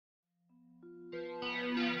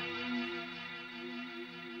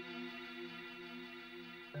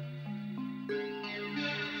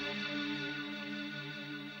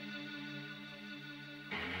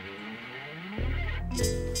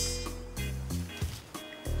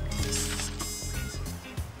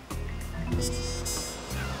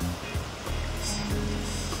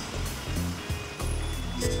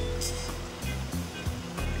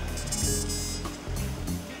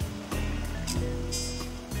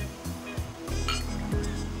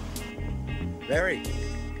Barry.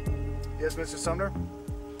 Yes, Mr. Sumner?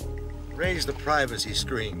 Raise the privacy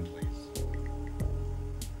screen, please.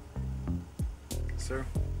 Sir?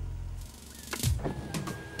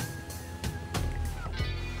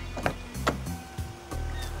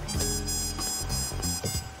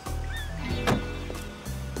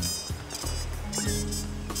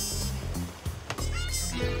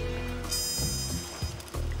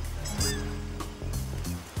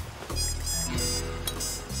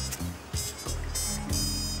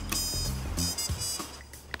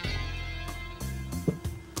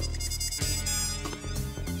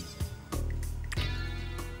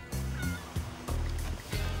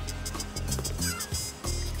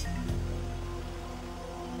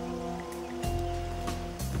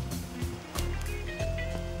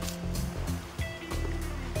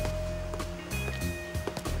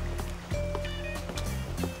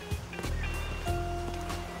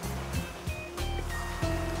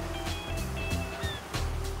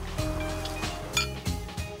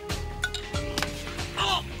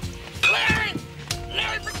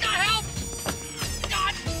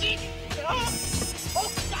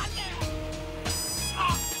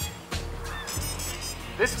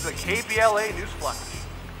 This is a KBLA news flash.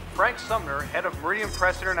 Frank Sumner, head of Meridian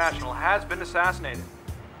Press International, has been assassinated.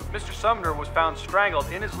 Mr. Sumner was found strangled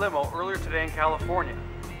in his limo earlier today in California.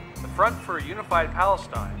 The Front for a Unified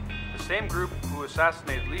Palestine, the same group who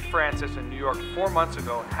assassinated Lee Francis in New York 4 months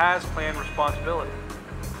ago, has claimed responsibility.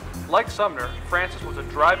 Like Sumner, Francis was a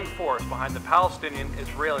driving force behind the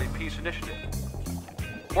Palestinian-Israeli peace initiative.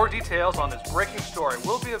 More details on this breaking story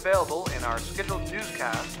will be available in our scheduled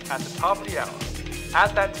newscast at the top of the hour.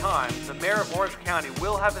 At that time, the mayor of Orange County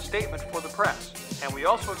will have a statement for the press, and we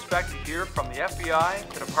also expect to hear from the FBI,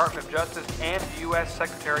 the Department of Justice, and the U.S.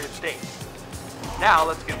 Secretary of State. Now,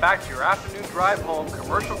 let's get back to your afternoon drive home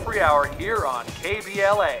commercial-free hour here on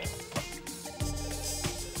KBLA.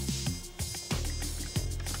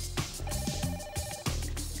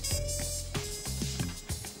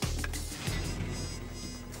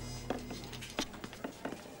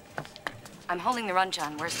 I'm holding the run,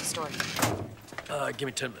 John. Where's the story? Give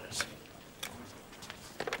me 10 minutes.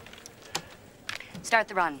 Start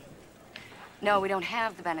the run. No, we don't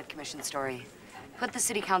have the Bennett Commission story. Put the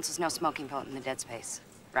city council's no smoking vote in the dead space.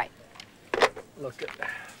 Right. Look,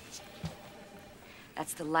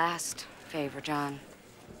 That's the last favor, John.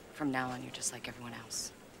 From now on, you're just like everyone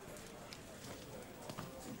else.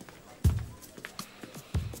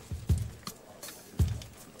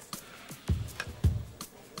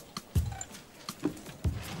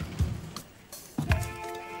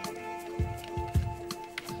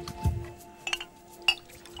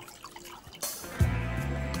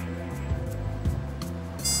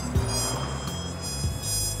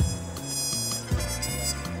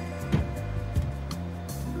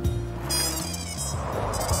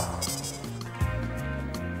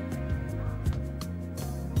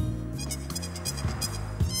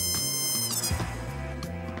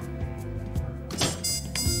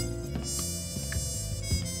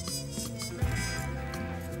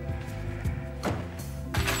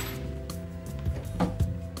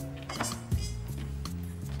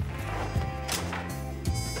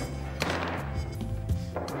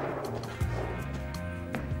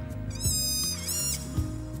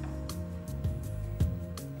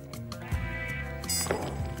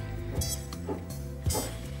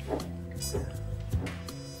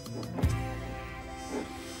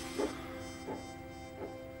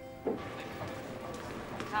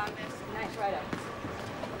 Nice write-up.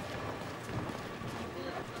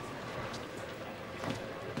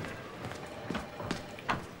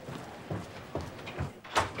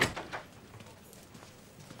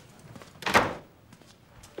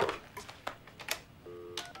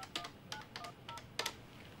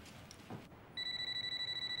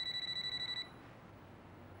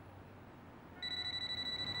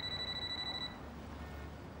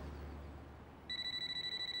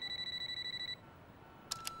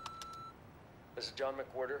 This is John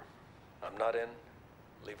McWhirter. I'm not in.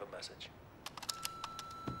 Leave a message.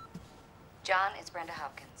 John, it's Brenda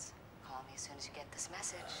Hopkins. Call me as soon as you get this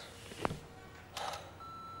message.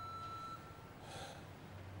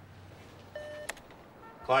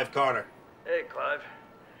 Clive Carter. Hey, Clive.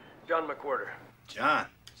 John McWhirter. John,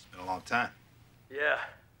 it's been a long time. Yeah.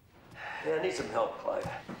 Yeah, I need some help, Clive.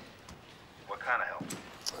 What kind of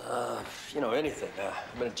help? You know, anything.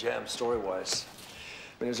 I'm in a jam story-wise.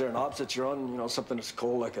 I mean, is there an ops that you're on, you know, something that's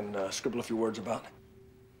cool I can scribble a few words about?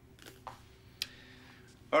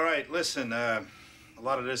 All right, listen, a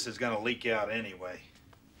lot of this is gonna leak out anyway.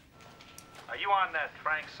 Are you on that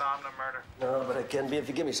Frank Sumner murder? No, but it can be if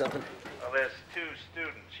you give me something. Well, there's two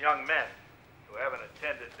students, young men, who haven't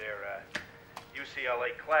attended their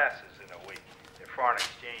UCLA classes in a week. They're foreign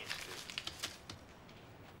exchange students.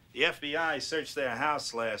 The FBI searched their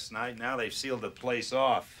house last night. Now they've sealed the place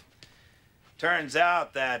off. Turns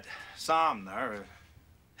out that Somner,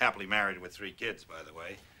 happily married with 3 kids, by the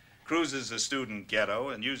way, cruises the student ghetto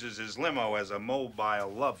and uses his limo as a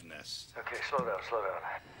mobile love nest. Okay, slow down, slow down.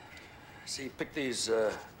 See, you picked these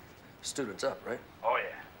students up, right? Oh,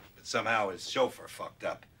 yeah. But somehow his chauffeur fucked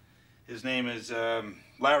up. His name is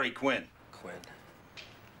Larry Quinn.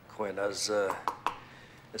 Quinn, is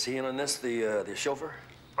he in on this, the chauffeur?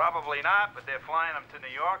 Probably not, but they're flying him to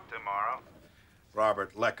New York tomorrow.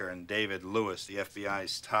 Robert Lecker and David Lewis, the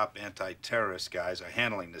FBI's top anti-terrorist guys, are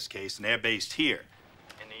handling this case, and they're based here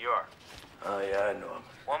in New York. Oh, yeah, I know him.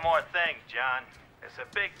 One more thing, John. There's a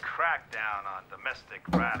big crackdown on domestic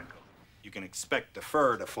radicals. You can expect the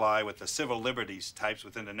fur to fly with the civil liberties types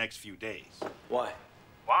within the next few days. Why?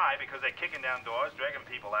 Why? Because they're kicking down doors, dragging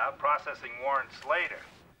people out, processing warrants later.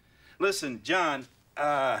 Listen, John,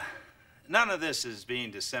 none of this is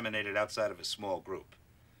being disseminated outside of a small group.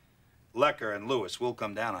 Lecker and Lewis will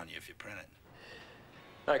come down on you if you print it.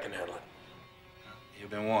 I can handle it. You've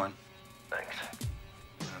been warned. Thanks.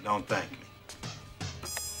 Now, don't thank me.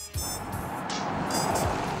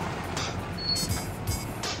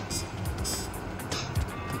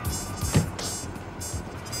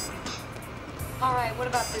 All right, what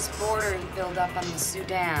about this border build-up on the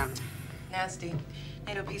Sudan? Nasty.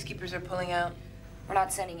 NATO peacekeepers are pulling out. We're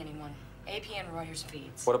not sending anyone. AP and Reuters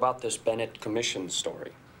feeds. What about this Bennett Commission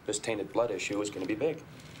story? This tainted blood issue is going to be big.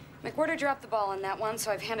 McWhirter dropped the ball on that one, so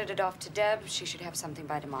I've handed it off to Deb. She should have something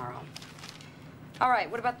by tomorrow. All right,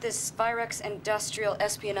 what about this Virex industrial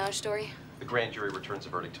espionage story? The grand jury returns a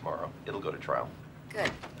verdict tomorrow. It'll go to trial. Good.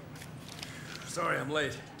 Sorry, I'm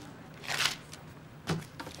late. I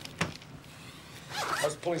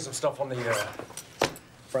was pulling some stuff on the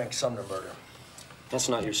Frank Sumner murder. That's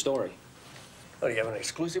not your story. Oh, do you have an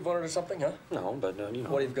exclusive on it or something, huh? No, but, you know.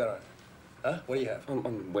 What do you got on it? Huh? What do you have?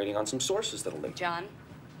 I'm waiting on some sources that'll leak. John,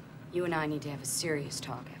 you and I need to have a serious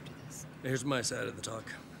talk after this. Here's my side of the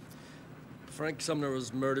talk. Frank Sumner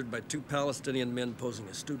was murdered by 2 Palestinian men posing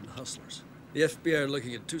as student hustlers. The FBI are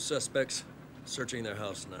looking at 2 suspects, searching their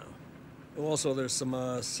house now. Also, there's some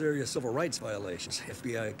serious civil rights violations.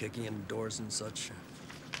 FBI kicking in doors and such.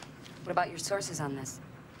 What about your sources on this?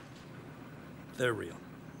 They're real.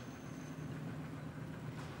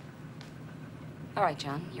 All right,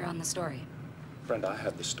 John, you're on the story. Friend, I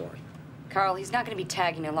have the story. Carl, he's not going to be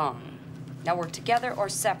tagging along. Now work together or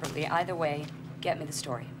separately. Either way, get me the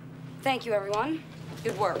story. Thank you, everyone.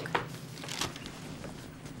 Good work.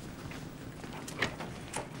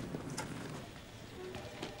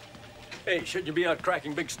 Hey, shouldn't you be out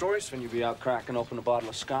cracking big stories? Shouldn't you be out cracking open a bottle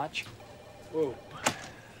of scotch? Whoa.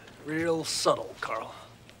 Real subtle, Carl.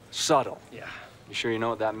 Subtle. Yeah. You sure you know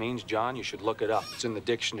what that means, John? You should look it up. It's in the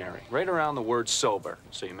dictionary, right around the word sober,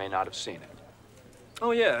 so you may not have seen it.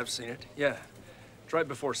 Oh, yeah, I've seen it. Yeah. It's right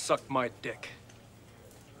before suck my dick.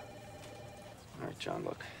 All right, John,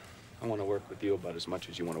 look. I want to work with you about as much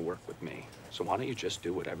as you want to work with me. So why don't you just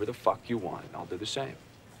do whatever the fuck you want, and I'll do the same.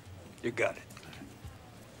 You got it.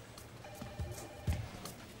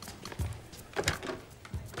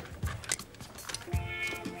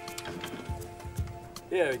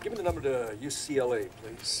 Yeah, give me the number to UCLA,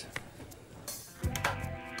 please.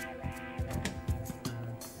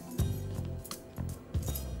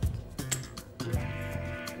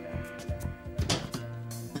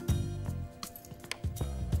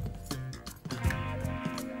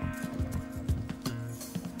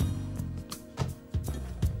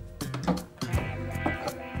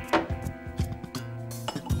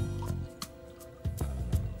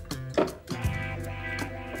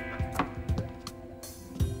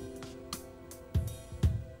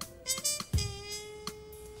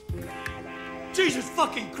 Jesus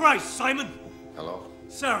fucking Christ, Simon! Hello?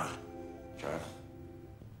 Sarah. John?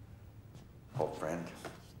 Old friend.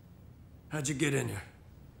 How'd you get in here?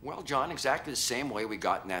 Well, John, exactly the same way we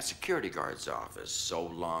got in that security guard's office so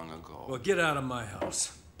long ago. Well, get out of my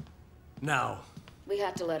house. Now. We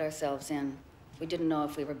had to let ourselves in. We didn't know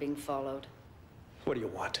if we were being followed. What do you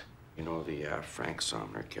want? You know, the Frank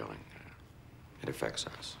Sumner killing, it affects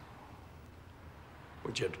us.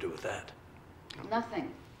 What'd you have to do with that?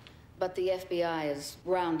 Nothing. But the FBI is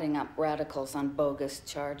rounding up radicals on bogus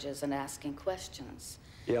charges and asking questions.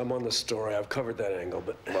 Yeah, I'm on the story. I've covered that angle,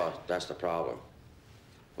 but... Well, that's the problem.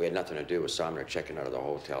 We had nothing to do with Sumner checking out of the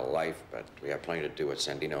hotel life, but we have plenty to do with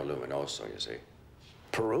Sandino Luminoso, you see.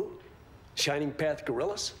 Peru? Shining Path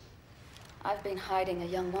guerrillas? I've been hiding a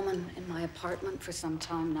young woman in my apartment for some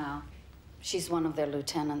time now. She's one of their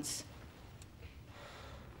lieutenants.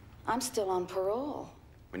 I'm still on parole.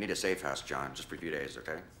 We need a safe house, John, just for a few days,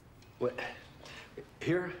 okay? What?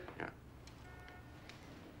 Here? Yeah.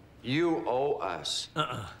 You owe us.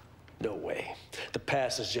 No way. The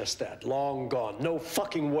past is just that. Long gone. No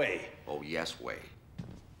fucking way. Oh, yes, way.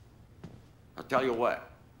 I'll tell you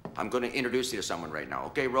what. I'm going to introduce you to someone right now.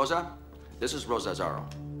 Okay, Rosa? This is Rosa Zaro.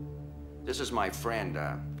 This is my friend,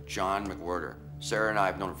 John McWhirter. Sarah and I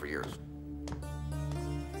have known him for years.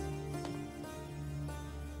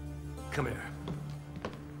 Come here.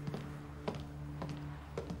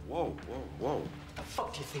 Whoa, whoa, whoa. The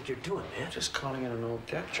fuck do you think you're doing, man? Just calling in an old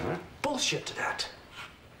debt, John. Bullshit to that.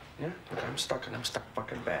 Yeah? Look, I'm stuck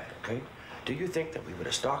fucking bad, okay? Do you think that we would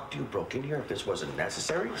have stalked you, broke in here if this wasn't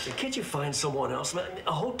necessary? Can't you find someone else, man?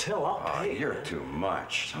 A hotel, I'll pay. You're too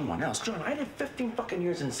much. Someone else. John, I did 15 fucking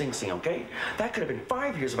years in Sing Sing, okay? That could have been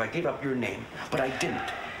 5 years if I gave up your name, but I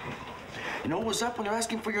didn't. You know what was up when they're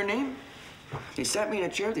asking for your name? They sat me in a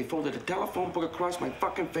chair, they folded a telephone book across my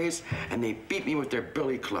fucking face, and they beat me with their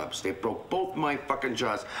billy clubs. They broke both my fucking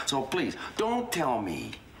jaws. So please, don't tell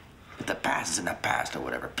me that the past is in the past or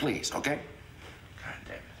whatever, please, okay? God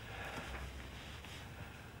damn it.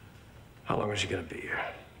 How long is she gonna be here?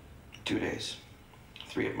 2 days.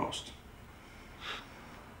 3 at most.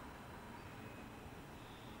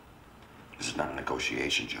 This is not a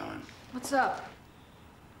negotiation, John. What's up?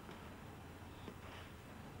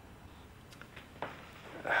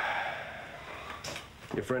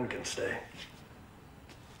 Your friend can stay.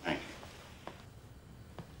 Thank you.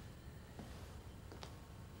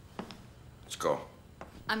 Let's go.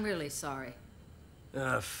 I'm really sorry.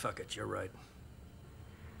 Fuck it, you're right.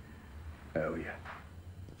 Oh, yeah.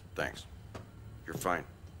 Thanks. You're fine.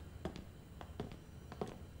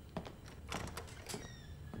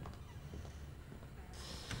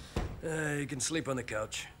 You can sleep on the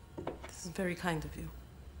couch. This is very kind of you.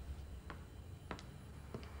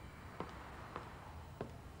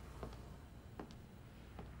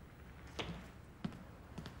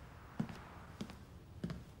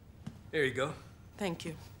 Here you go. Thank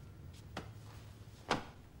you.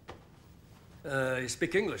 You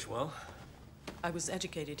speak English well. I was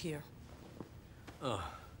educated here. Oh.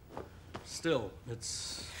 Still,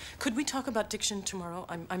 it's... Could we talk about diction tomorrow?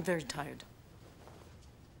 I'm very tired.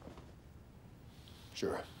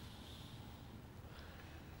 Sure.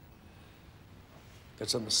 Got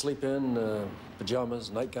something to sleep in?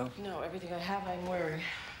 Pajamas, nightgown? No, everything I have I'm wearing.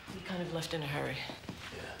 We kind of left in a hurry.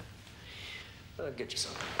 Yeah. I'll get you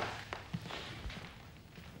something.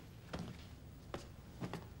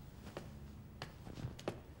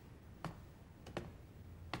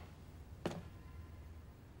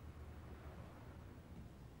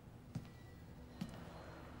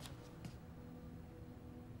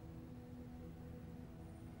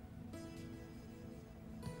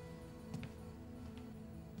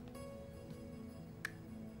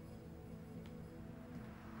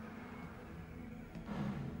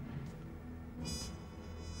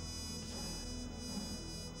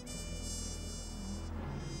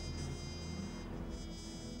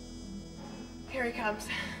 Here he comes.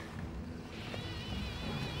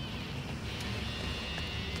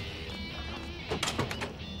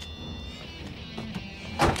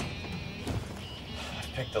 I've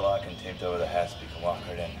picked the lock and taped over the hasp. You can walk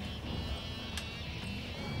right in.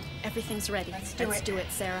 Everything's ready. Let's do it,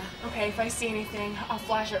 Sarah. Okay, if I see anything, I'll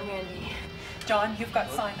flash at Randy. John, you've got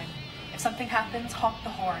Simon. If something happens, honk the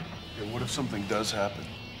horn. Yeah, what if something does happen?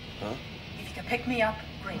 Huh? If you can pick me up,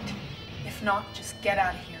 great. If not, just get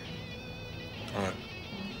out of here. All right.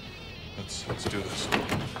 Let's do this.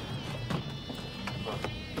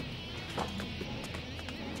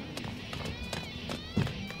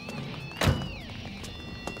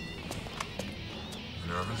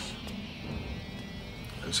 Nervous?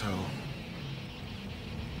 As hell.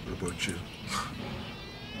 What about you?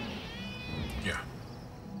 Yeah.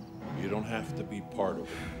 You don't have to be part of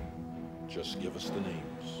it. Just give us the names.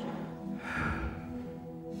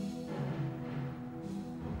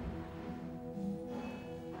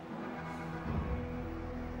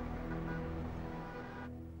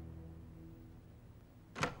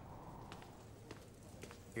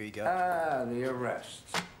 Here you go. The arrest.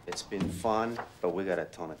 It's been fun, but we gotta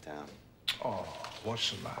tone it down. Oh,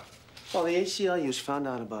 what's the matter? Well, the ACLU's found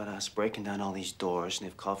out about us breaking down all these doors, and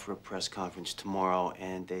they've called for a press conference tomorrow,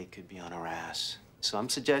 and they could be on our ass. So I'm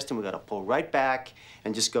suggesting we gotta pull right back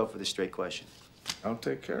and just go for the straight question. I'll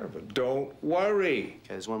take care of it. Don't worry. Okay,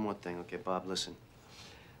 there's one more thing. Okay, Bob, listen.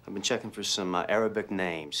 I've been checking for some Arabic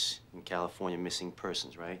names in California missing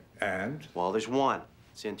persons, right? And? Well, there's one.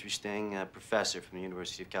 It's interesting. A professor from the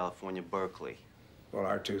University of California, Berkeley. Well,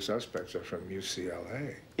 our two suspects are from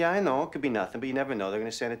UCLA. Yeah, I know. It could be nothing, but you never know. They're going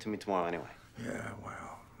to send it to me tomorrow anyway. Yeah,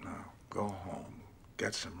 well, now, go home.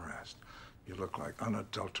 Get some rest. You look like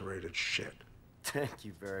unadulterated shit. Thank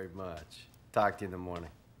you very much. Talk to you in the morning.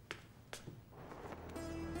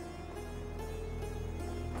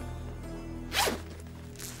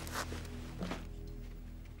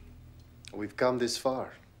 We've come this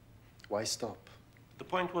far. Why stop? The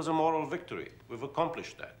point was a moral victory. We've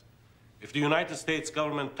accomplished that. If the United States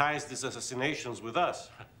government ties these assassinations with us,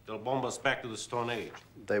 they'll bomb us back to the Stone Age.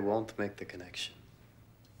 They won't make the connection.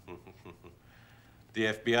 The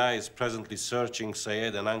FBI is presently searching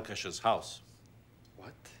Sayed and Ankash's house.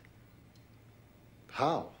 What?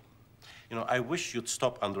 How? You know, I wish you'd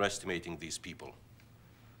stop underestimating these people.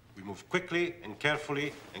 We move quickly and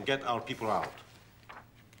carefully and get our people out.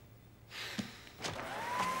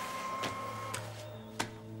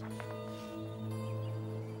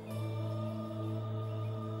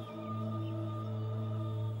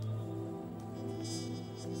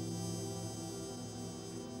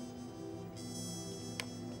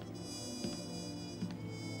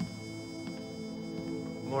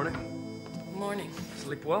 Morning. Morning.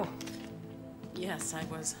 Sleep well? Yes, I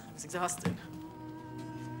was exhausted.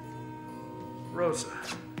 Rosa.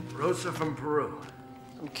 Rosa from Peru.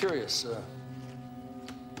 I'm curious,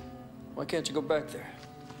 why can't you go back there?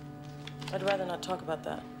 I'd rather not talk about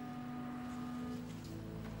that.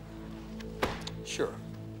 Sure.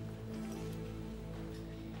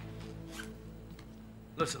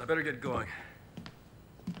 Listen, I better get going.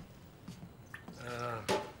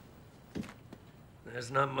 There's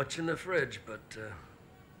not much in the fridge, but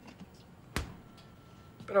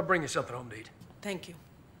I'll bring you something home to eat. Thank you.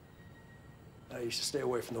 You should stay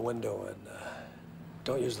away from the window and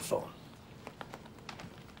don't use the phone.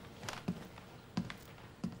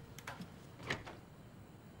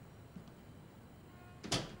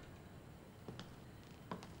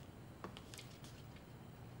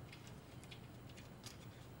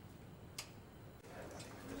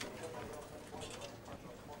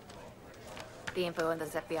 The info on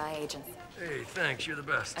those FBI agents. Hey, thanks. You're the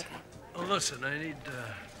best. Okay. Oh, listen, I need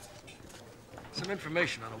some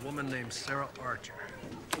information on a woman named Sarah Archer.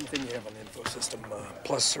 Anything you have on the info system,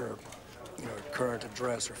 plus her, her current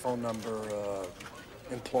address, her phone number,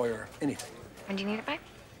 employer, anything. When do you need it by?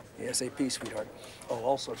 ASAP, sweetheart. Oh,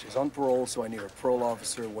 also, she's on parole, so I need her parole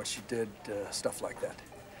officer, what she did, stuff like that.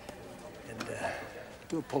 And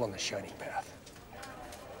do a pull on the Shining Path.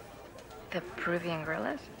 The Peruvian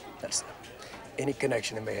guerrillas? That's them. Any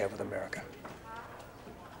connection it may have with America.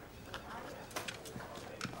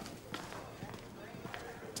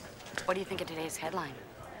 What do you think of today's headline?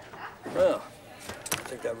 Well, I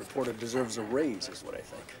think that reporter deserves a raise, is what I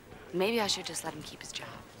think. Maybe I should just let him keep his job.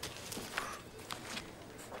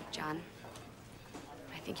 John,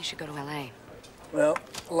 I think you should go to L.A. Well,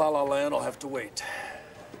 La La Land will have to wait.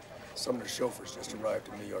 Sumner's chauffeurs just arrived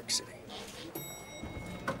in New York City.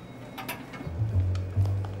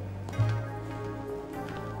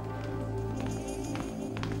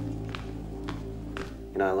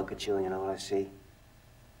 You know, I look at you and you know what I see?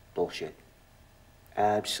 Bullshit.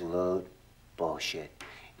 Absolute bullshit.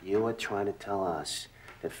 You are trying to tell us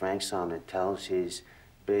that Frank Sumner tells his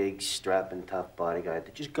big, strapping, tough bodyguard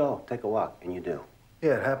to just go, take a walk, and you do.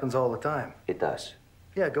 Yeah, it happens all the time. It does.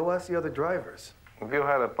 Yeah, go ask the other drivers. Have you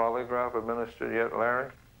had a polygraph administered yet,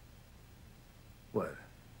 Larry? What?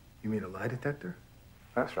 You mean a lie detector?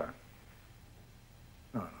 That's right.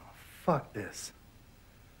 No. Fuck this.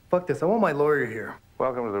 Fuck this. I want my lawyer here.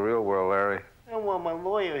 Welcome to the real world, Larry. I don't want my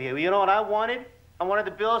lawyer here. You know what I wanted? I wanted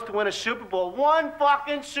the Bills to win a Super Bowl. One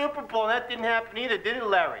fucking Super Bowl. And that didn't happen either, did it,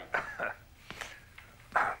 Larry?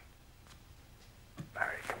 Larry,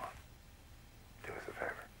 come on. Do us a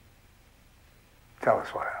favor. Tell us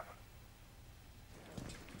what happened.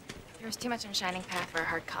 There was too much in Shining Path for a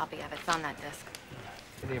hard copy of it. It's on that disc.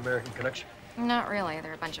 Any American connection? Not really.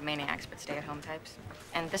 They're a bunch of maniacs, but stay-at-home types.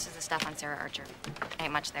 And this is the stuff on Sarah Archer.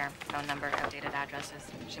 Ain't much there. Phone number, outdated addresses.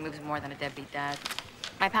 She moves more than a deadbeat dad.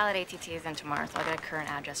 My pal at ATT is in tomorrow, so I'll get a current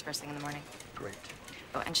address first thing in the morning. Great.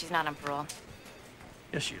 Oh, and she's not on parole.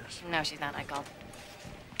 Yes, she is. No, she's not. I called.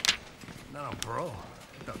 Not on parole.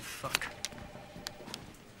 What the fuck?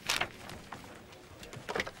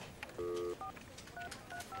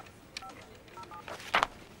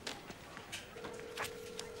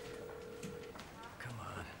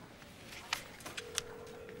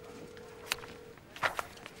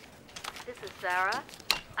 This is Sarah.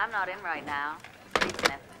 I'm not in right now. Reed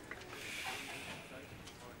Smith.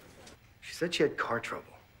 She said she had car trouble.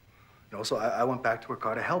 You know, so I went back to her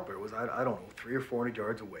car to help her. It was, I don't know, 300 or 400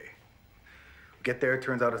 yards away. We get there, it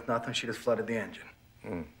turns out it's nothing. She just flooded the engine.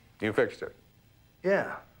 You fixed it.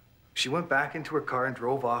 Yeah. She went back into her car and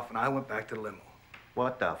drove off, and I went back to the limo.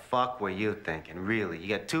 What the fuck were you thinking, really? You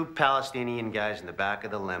got two Palestinian guys in the back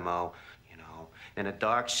of the limo, you know, and a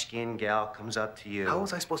dark-skinned gal comes up to you. How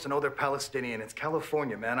was I supposed to know they're Palestinian? It's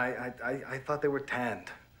California, man. I thought they were tanned.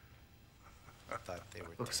 I thought they were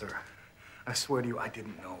Look, sir, I swear to you, I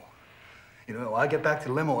didn't know. You know, I get back to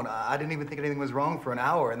the limo, and I didn't even think anything was wrong for an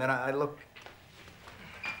hour, and then I look.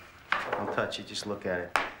 Don't touch it, just look at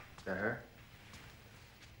it. Is that her?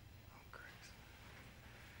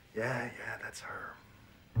 Yeah, that's her.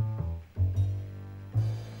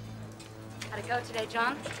 How'd it go today,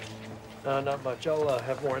 John? Not much. I'll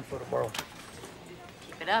have more info tomorrow.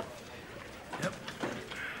 Keep it up. Yep.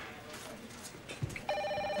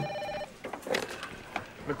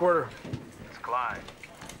 McWhirter. It's Clyde.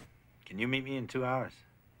 Can you meet me in 2 hours?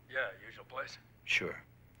 Yeah, usual place. Sure.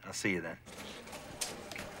 I'll see you then.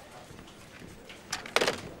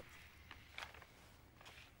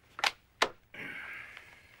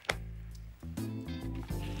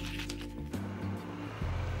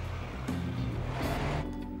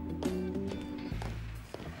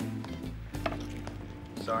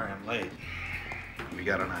 Sorry I'm late. We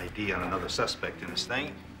got an ID on another suspect in this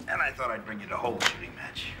thing, and I thought I'd bring you the whole shooting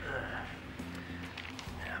match.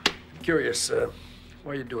 Curious,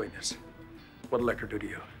 why are you doing this? What'd Lecker do to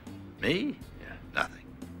you? Me? Yeah, nothing.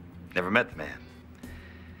 Never met the man.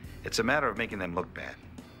 It's a matter of making them look bad,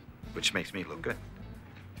 which makes me look good.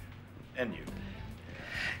 And you.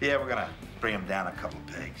 Yeah, we're gonna bring him down a couple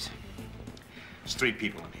pegs. There's 3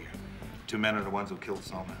 people in here. 2 men are the ones who killed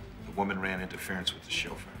Selma. The woman ran interference with the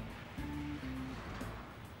chauffeur.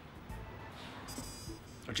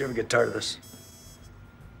 Don't you ever get tired of this?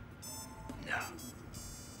 No.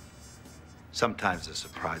 Sometimes the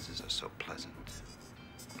surprises are so pleasant.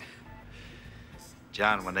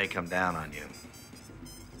 John, when they come down on you,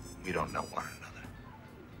 we don't know one another.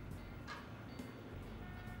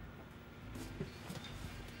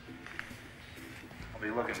 I'll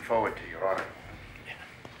be looking forward to your order.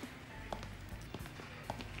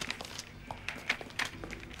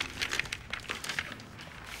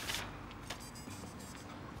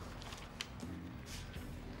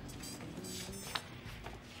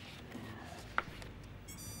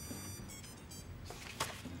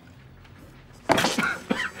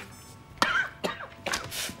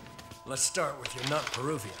 Let's start with you're not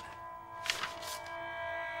Peruvian.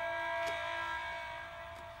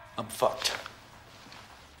 I'm fucked.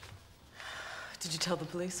 Did you tell the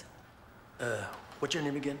police? What's your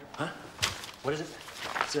name again? Huh? What is it?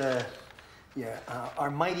 It's,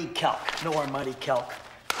 Armiti Khalq. No Armiti Khalq.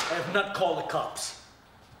 I have not called the cops.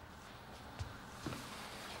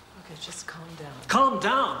 Okay, just calm down. Calm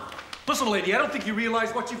down. Listen, lady, I don't think you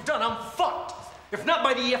realize what you've done. I'm fucked. If not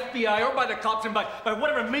by the FBI or by the cops and by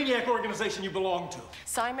whatever maniac organization you belong to.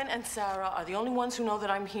 Simon and Sarah are the only ones who know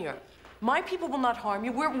that I'm here. My people will not harm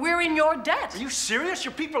you. We're in your debt. Are you serious?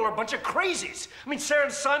 Your people are a bunch of crazies. I mean, Sarah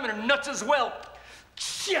and Simon are nuts as well.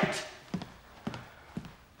 Shit!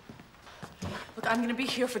 Look, I'm gonna be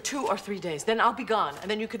here for 2 or 3 days. Then I'll be gone.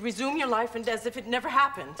 And then you could resume your life and as if it never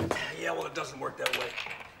happened. Yeah, well, it doesn't work that way.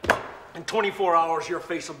 In 24 hours, your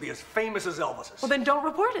face will be as famous as Elvis's. Well, then don't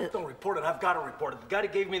report it. Don't report it. I've got to report it. The guy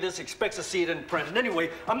that gave me this expects to see it in print. And anyway,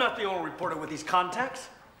 I'm not the only reporter with these contacts.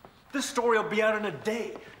 This story will be out in a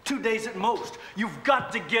day, 2 days at most. You've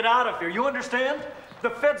got to get out of here. You understand? The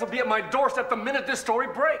feds will be at my doorstep the minute this story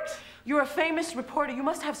breaks. You're a famous reporter. You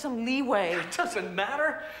must have some leeway. It doesn't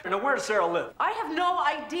matter. Now, where does Sarah live? I have no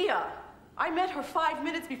idea. I met her 5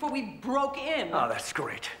 minutes before we broke in. Oh, that's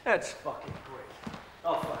great. That's fucking great.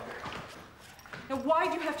 I'll find her. Now, why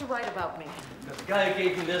do you have to write about me? Because the guy who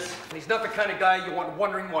gave you this, and he's not the kind of guy you want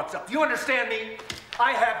wondering what's up. You understand me?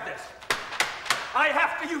 I have this. I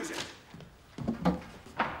have to use it.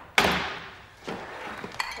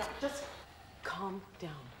 Now, just calm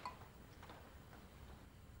down.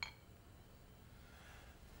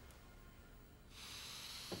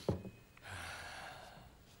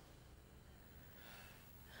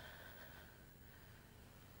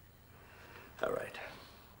 All right.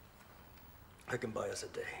 I can buy us a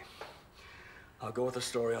day. I'll go with the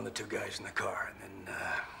story on the 2 guys in the car, and then,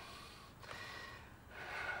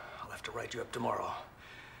 I'll have to write you up tomorrow,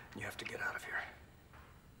 and you have to get out of here.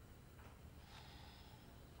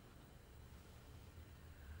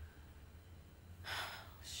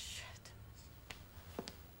 Shit.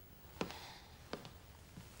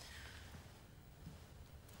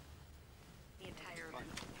 The entire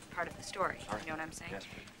part of the story. You know what I'm saying? Yes,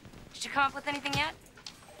 did you come up with anything yet?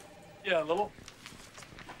 Yeah, a little.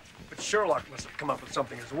 But Sherlock must have come up with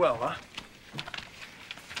something as well, huh?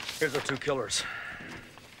 Here's our 2 killers.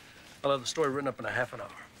 I'll have the story written up in a half an hour.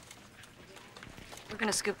 We're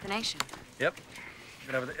gonna scoop the nation. Yep.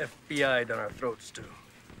 We're gonna have the FBI down our throats, too.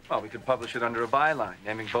 Well, we could publish it under a byline,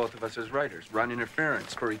 naming both of us as writers. Run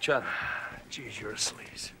interference for each other. Geez, you're a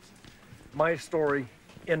sleaze. My story,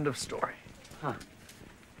 end of story. Huh.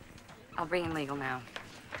 I'll bring in legal now.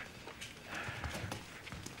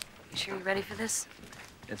 You sure you're ready for this?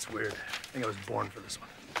 It's weird. I think I was born for this one.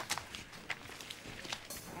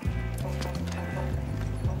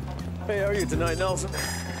 Hey, how are you tonight, Nelson?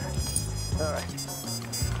 All right.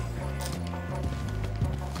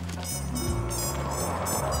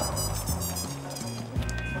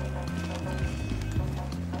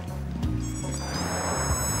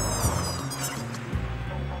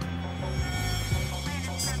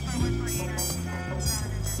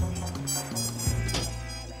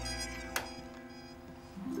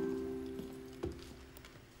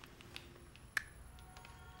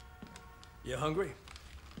 You hungry?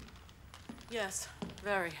 Yes,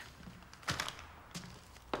 very.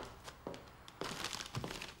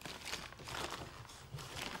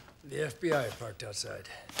 The FBI parked outside.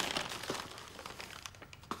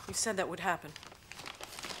 You said that would happen.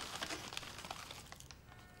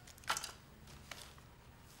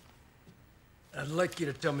 I'd like you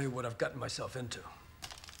to tell me what I've gotten myself into.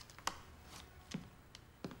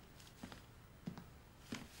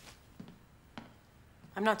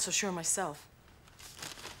 I'm not so sure myself.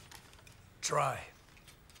 Try.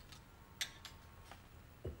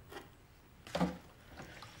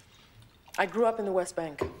 I grew up in the West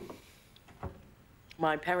Bank.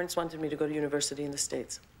 My parents wanted me to go to university in the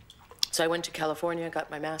States. So I went to California,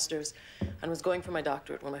 got my master's, and was going for my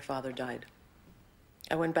doctorate when my father died.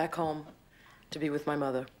 I went back home to be with my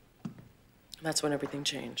mother. That's when everything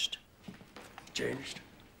changed. Changed?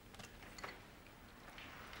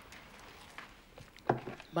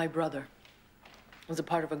 My brother was a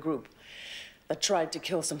part of a group that tried to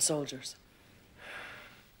kill some soldiers.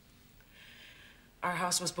 Our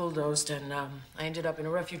house was bulldozed, and I ended up in a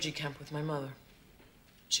refugee camp with my mother.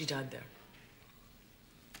 She died there.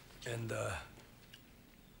 And,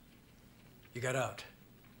 you got out.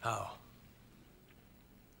 How?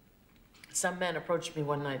 Some man approached me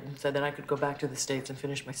one night and said that I could go back to the States and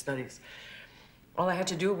finish my studies. All I had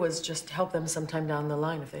to do was just help them sometime down the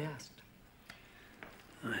line if they asked.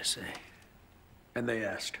 I see. And they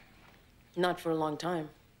asked? Not for a long time.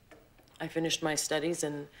 I finished my studies,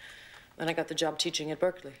 and then I got the job teaching at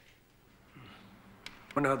Berkeley.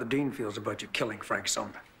 Wonder how the dean feels about you killing Frank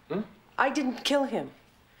Sumner. I didn't kill him.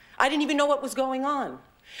 I didn't even know what was going on.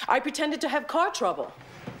 I pretended to have car trouble.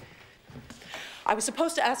 I was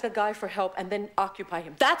supposed to ask a guy for help and then occupy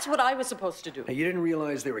him. That's what I was supposed to do. Now, you didn't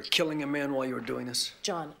realize they were killing a man while you were doing this?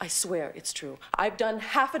 John, I swear it's true. I've done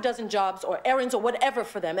half a dozen jobs or errands or whatever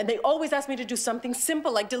for them, and they always ask me to do something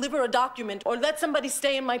simple like deliver a document or let somebody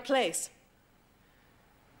stay in my place.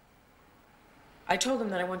 I told them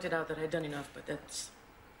that I wanted out, that I'd done enough, but that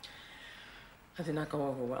did not go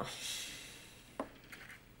over well.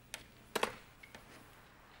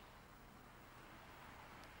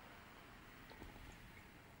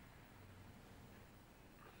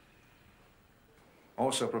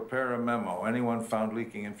 Also, prepare a memo. Anyone found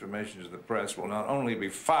leaking information to the press will not only be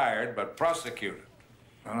fired, but prosecuted.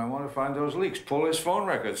 And I want to find those leaks. Pull his phone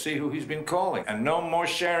records, see who he's been calling. And no more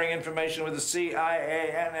sharing information with the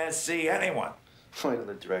CIA, NSC, anyone. When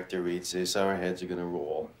the director reads this, our heads are gonna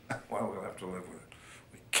roll. Well, we'll have to live with it.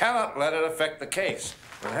 We cannot let it affect the case.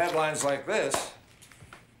 With headlines like this,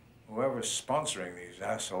 whoever's sponsoring these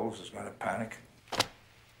assholes is going to panic.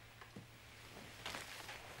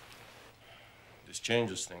 This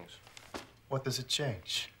changes things. What does it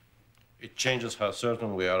change? It changes how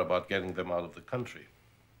certain we are about getting them out of the country.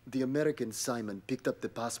 The American Simon picked up the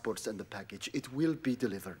passports and the package. It will be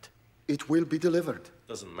delivered. It will be delivered.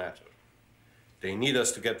 Doesn't matter. They need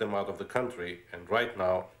us to get them out of the country, and right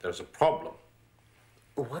now there's a problem.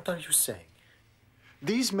 What are you saying?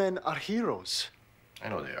 These men are heroes. I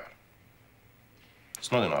know they are.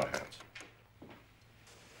 It's not in our hands.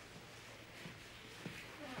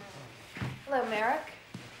 Hello, Merrick.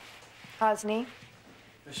 Hosni.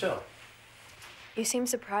 Michelle. You seem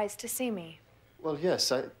surprised to see me. Well,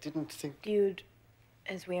 yes, I didn't think... You'd,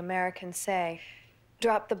 as we Americans say,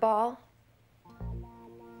 drop the ball.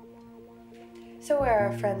 So where are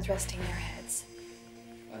our friends resting their heads?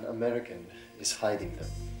 An American is hiding them.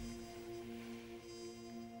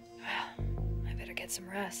 Well, I better get some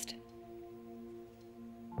rest.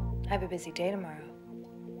 I have a busy day tomorrow.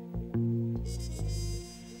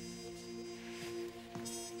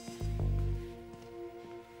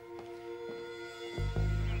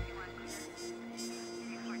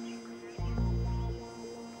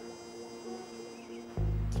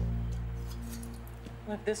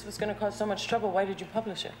 If this was going to cause so much trouble, why did you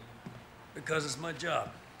publish it? Because it's my job.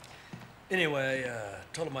 Anyway, I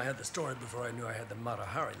told him I had the story before I knew I had the Mata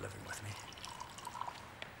Hari living with me.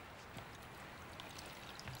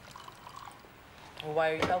 Well,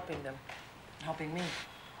 why are you helping them? Helping me?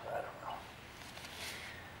 I don't know.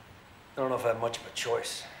 I don't know if I have much of a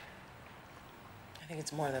choice. I think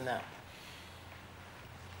it's more than that.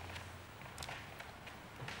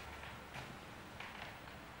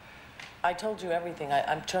 I told you everything.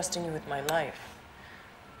 I'm trusting you with my life.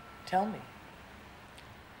 Tell me.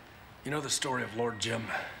 You know the story of Lord Jim?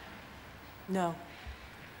 No.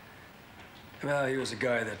 Well, he was a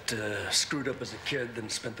guy that screwed up as a kid, then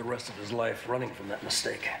spent the rest of his life running from that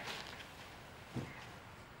mistake.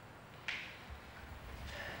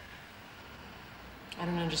 I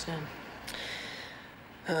don't understand.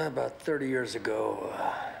 About 30 years ago,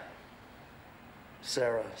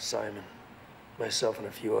 Sarah, Simon, myself, and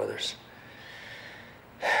a few others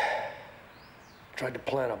tried to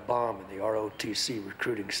plant a bomb in the ROTC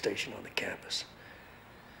recruiting station on the campus.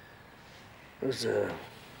 It was a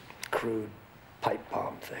crude pipe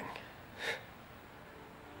bomb thing.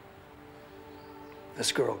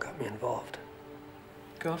 This girl got me involved.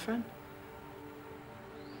 Girlfriend?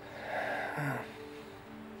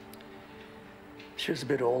 She was a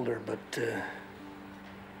bit older, but,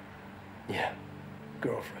 yeah,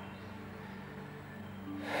 girlfriend.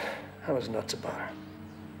 I was nuts about her.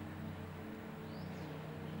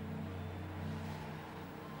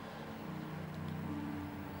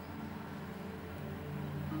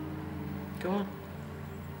 Go on.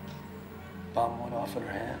 Bomb went off in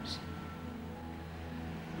her hands.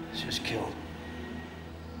 She was killed.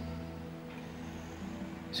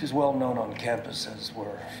 She's well known on campus, as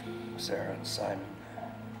were Sarah and Simon.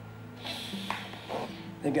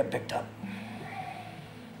 They got picked up.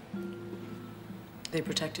 They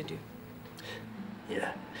protected you?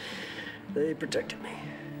 Yeah, they protected me.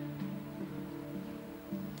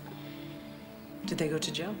 Did they go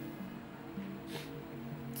to jail?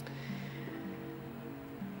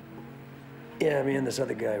 Yeah, me and this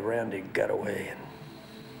other guy, Randy, got away. And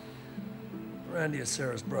Randy is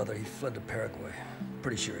Sarah's brother. He fled to Paraguay.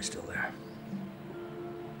 Pretty sure he's still there.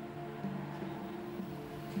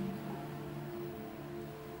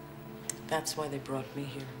 That's why they brought me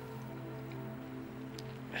here.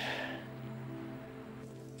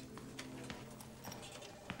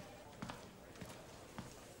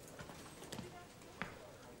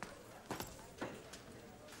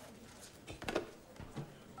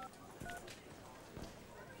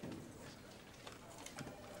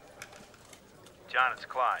 John, it's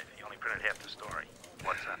Clive. You only printed half the story.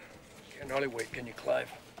 What's that? Can hardly wait, can you,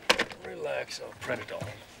 Clive? Relax, I'll print it all.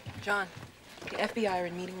 John, the FBI are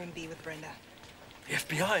in meeting room B with Brenda. The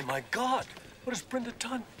FBI, my God! What has Brenda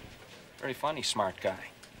done? Very funny, smart guy.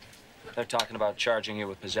 They're talking about charging you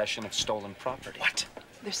with possession of stolen property. What?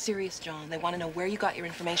 They're serious, John. They want to know where you got your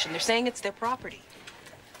information. They're saying it's their property.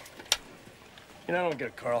 You know, I don't get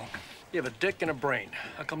it, Carl. You have a dick and a brain.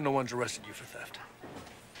 How come no one's arrested you for theft?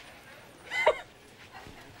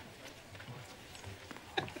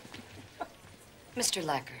 Mr.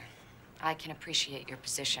 Lecker, I can appreciate your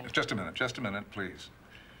position. Just a minute, please.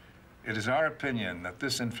 It is our opinion that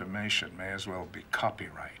this information may as well be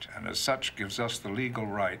copyright, and as such gives us the legal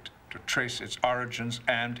right to trace its origins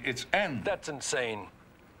and its end. That's insane.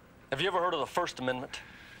 Have you ever heard of the First Amendment?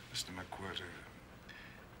 Mr. McWhirter,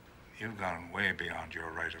 you've gone way beyond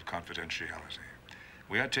your right of confidentiality.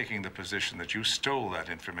 We are taking the position that you stole that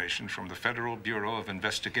information from the Federal Bureau of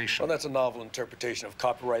Investigation. Well, that's a novel interpretation of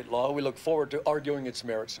copyright law. We look forward to arguing its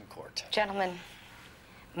merits in court. Gentlemen,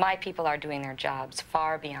 my people are doing their jobs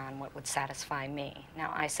far beyond what would satisfy me.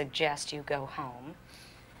 Now, I suggest you go home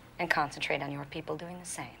and concentrate on your people doing the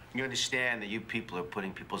same. You understand that you people are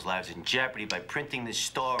putting people's lives in jeopardy by printing this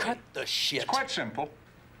story. Cut the shit. It's quite simple.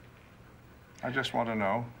 I just want to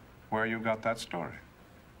know where you got that story.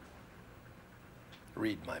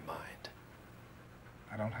 Read my mind.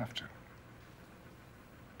 I don't have to.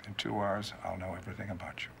 In 2 hours, I'll know everything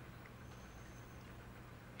about you.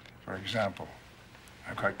 For example,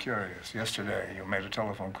 I'm quite curious. Yesterday, you made a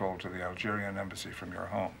telephone call to the Algerian embassy from your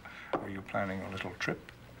home. Were you planning a little trip?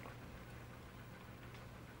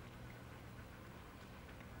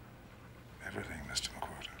 Everything, Mr.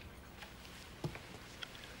 McWhirter.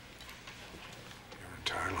 Your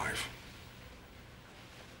entire life.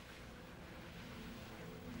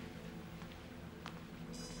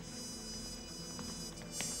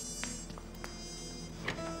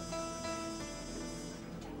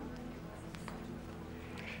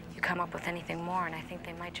 You come up with anything more, and I think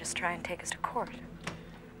they might just try and take us to court.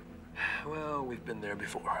 Well, we've been there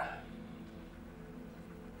before.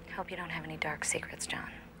 Hope you don't have any dark secrets, John.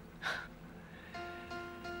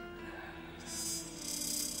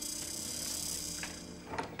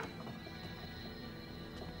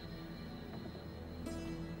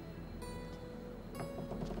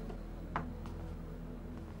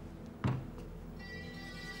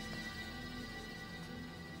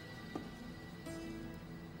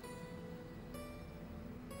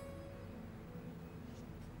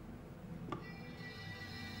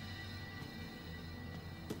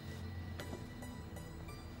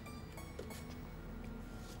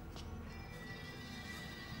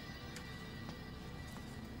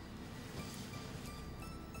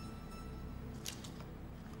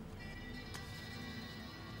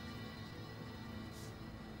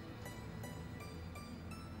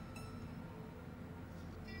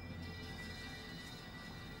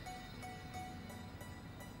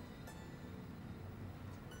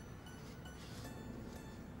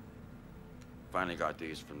 Finally got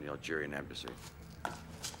these from the Algerian embassy.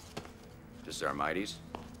 This is Armiti's.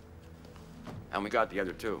 And we got the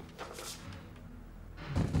other two.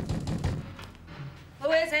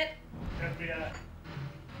 Who is it? FBI.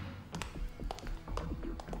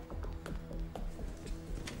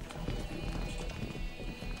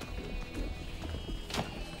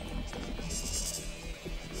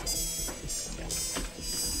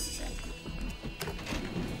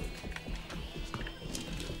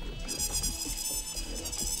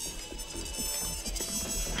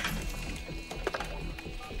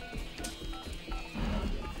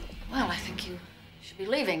 Well, I think you should be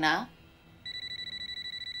leaving now.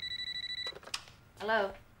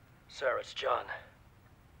 Hello? Sarah, it's John.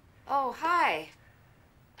 Oh, hi.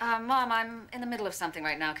 Mom, I'm in the middle of something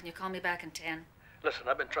right now. Can you call me back in 10? Listen,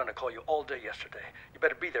 I've been trying to call you all day yesterday. You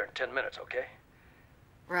better be there in 10 minutes, okay?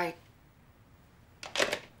 Right.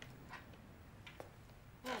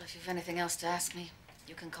 Well, if you've anything else to ask me,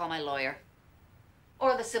 you can call my lawyer.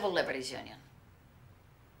 Or the Civil Liberties Union.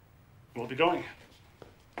 We'll be going.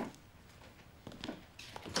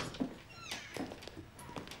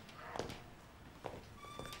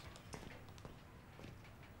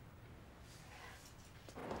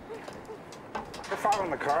 Her father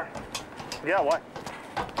in the car? Yeah, what?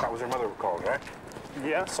 That was her mother who called, right?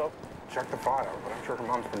 Yeah, so? Check the file, but I'm sure her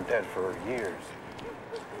mom's been dead for years.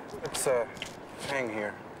 Let's hang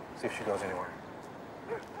here, see if she goes anywhere.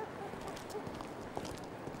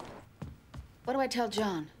 What do I tell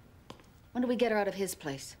John? When do we get her out of his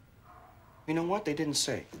place? You know what? They didn't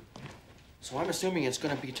say. So I'm assuming it's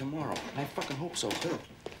gonna be tomorrow. And I fucking hope so, too.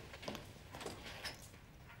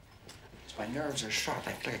 'Cause my nerves are shot.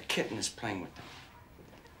 I feel like a kitten is playing with them.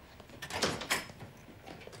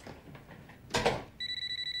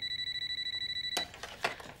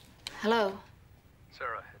 Hello?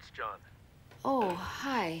 Sarah, it's John. Oh,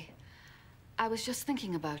 hi. I was just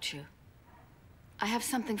thinking about you. I have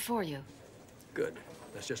something for you. Good.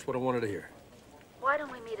 That's just what I wanted to hear. Why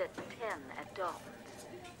don't we meet at 10 at Dalton's,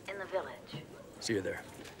 in the village? See you there.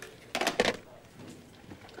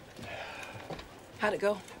 How'd it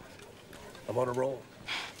go? I'm on a roll.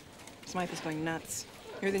 Smythe is going nuts.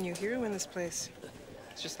 You're the new hero in this place.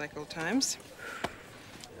 It's just like old times.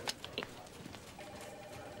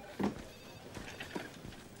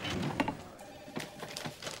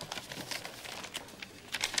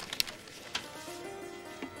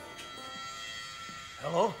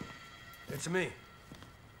 Hello? It's me.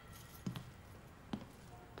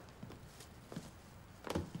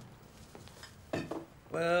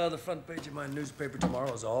 Well, the front page of my newspaper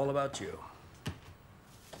tomorrow is all about you.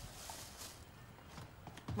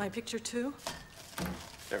 My picture, too?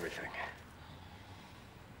 Everything.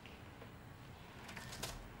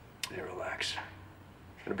 Hey, relax.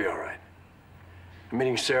 It'll be all right. I'm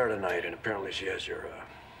meeting Sarah tonight, and apparently she has your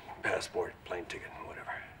passport, plane ticket,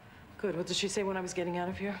 whatever. Good. What did she say when I was getting out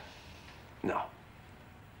of here? No.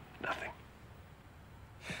 Nothing.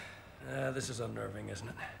 This is unnerving, isn't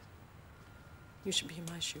it? You should be in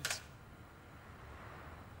my shoes.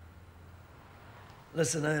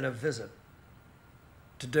 Listen, I had a visit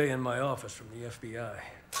today in my office from the FBI.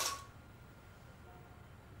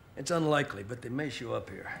 It's unlikely, but they may show up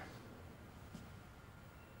here.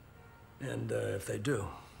 And if they do,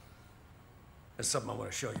 there's something I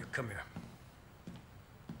want to show you. Come here.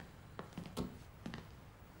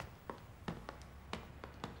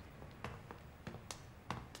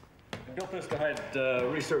 I built this to hide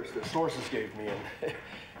research that sources gave me, and it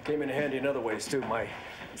came in handy in other ways, too. My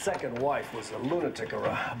second wife was a lunatic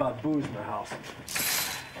about booze in the house.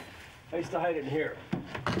 I used to hide it in here.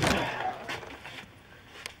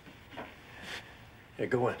 Hey,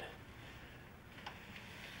 go in.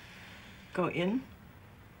 Go in?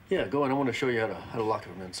 Yeah, go on. I want to show you how to lock it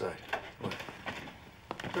from inside. Go on.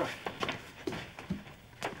 Sure.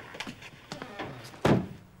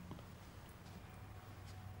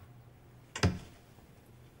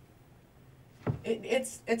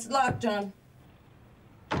 It's locked, John.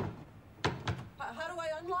 How do I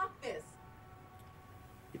unlock this?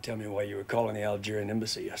 You tell me why you were calling the Algerian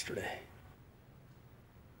embassy yesterday.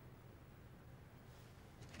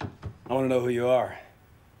 I want to know who you are.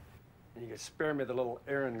 And you can spare me the little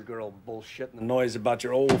errand girl bullshit and the noise about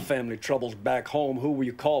your old family troubles back home. Who were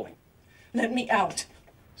you calling? Let me out.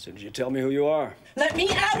 As soon as you tell me who you are. Let me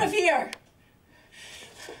out of here!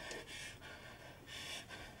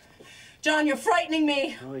 John, you're frightening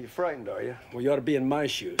me. Oh, you're frightened, are you? Well, you ought to be in my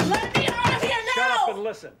shoes. Let me out of here now! Shut up and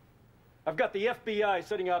listen. I've got the FBI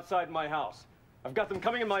sitting outside my house. I've got them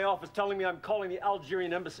coming in my office telling me I'm calling the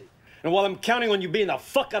Algerian embassy. And while I'm counting on you being the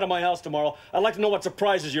fuck out of my house tomorrow, I'd like to know what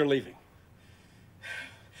surprises you're leaving.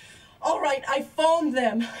 All right, I phoned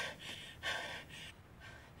them.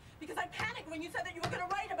 Because I panicked when you said that you were going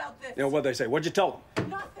to write about this. You know, what'd they say? What'd you tell them?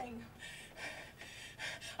 Nothing.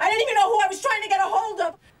 I didn't even know who I was trying to get a hold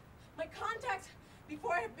of. My contact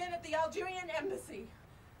before I had been at the Algerian embassy.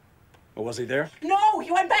 Well, was he there? No, he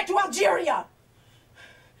went back to Algeria.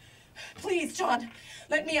 Please, John,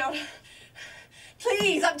 let me out.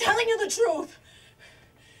 Please, I'm telling you the truth.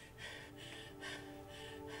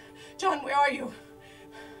 John, where are you?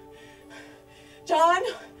 John?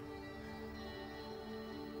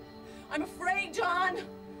 I'm afraid, John.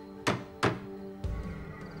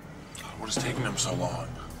 What is taking them so long?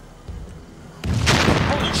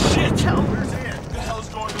 Holy shit! Hell, where's Ann? What the hell's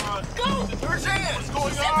going on? Go! Where's Ann? What's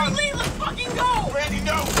going Sit on? with me, let's fucking go! Randy,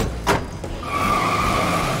 no!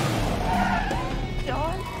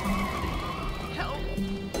 John? Help!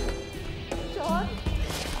 John?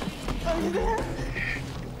 Are you there?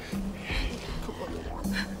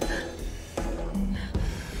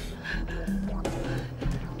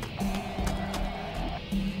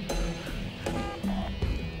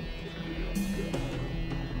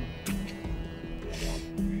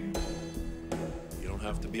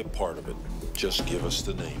 To be a part of it. Just give us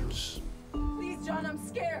the names. Please, John, I'm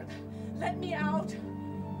scared. Let me out.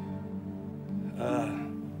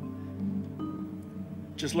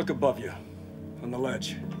 Just look above you, on the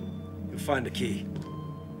ledge. You'll find a key.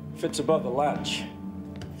 Fits above the latch.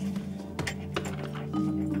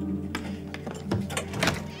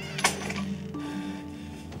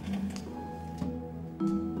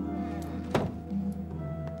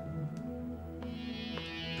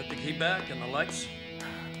 Put the key back and the lights.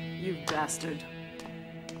 You bastard.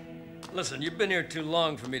 Listen, you've been here too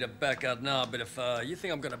long for me to back out now, but if you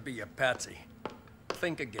think I'm gonna be your patsy,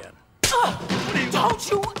 think again.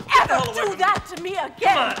 Don't you ever do that to me again!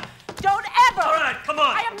 Come on. Don't ever! All right, come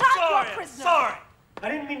on. I am not Sorry, your prisoner! sorry. I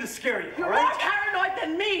didn't mean to scare you, You're all right? more paranoid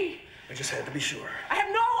than me! I just had to be sure. I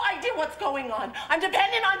have no idea what's going on. I'm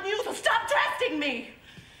dependent on you, so stop testing me!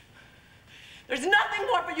 There's nothing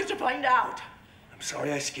more for you to find out. I'm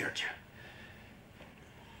sorry I scared you.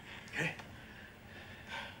 Okay?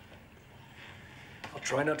 I'll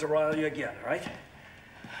try not to rile you again, all right?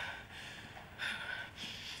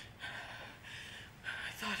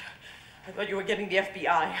 I thought you were getting the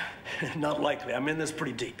FBI. Not likely. I'm in this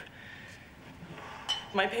pretty deep.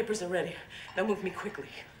 My papers are ready. Now move me quickly.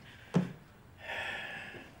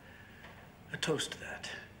 A toast to that.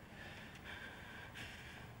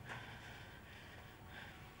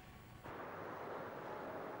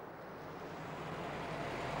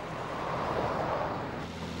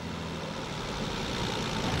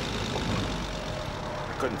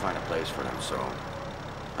 I couldn't find a place for them, so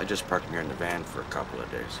I just parked them here in the van for a couple of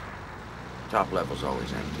days. Top level's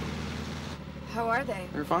always empty. How are they?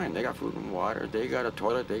 They're fine. They got food and water. They got a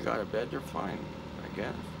toilet. They got a bed. They're fine, I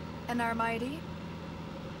guess. And Armiti?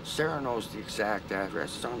 Sarah knows the exact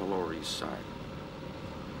address. It's on the Lower East Side.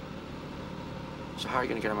 So how are you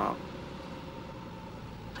going to get them out?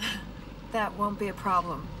 That won't be a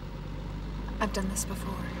problem. I've done this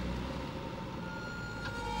before.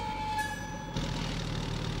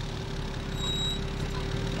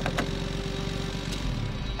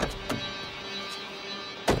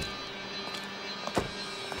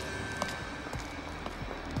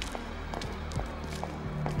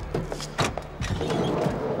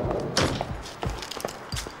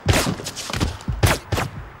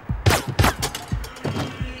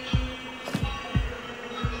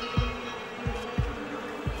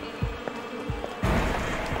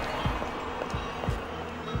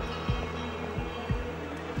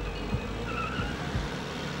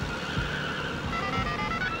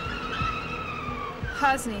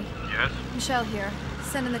 Hosni. Yes? Michelle here.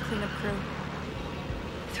 Send in the cleanup crew.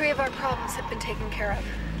 3 of our problems have been taken care of.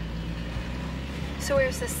 So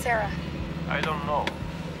where's this Sarah? I don't know,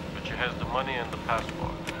 but she has the money and the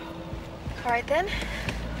passport. All right, then.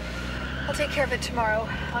 I'll take care of it tomorrow,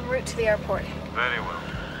 en route to the airport. Very well.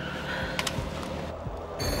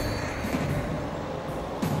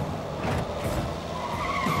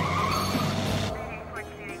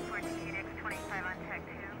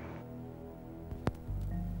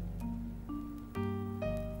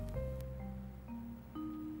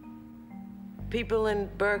 People in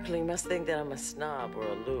Berkeley must think that I'm a snob or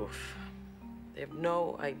aloof. They have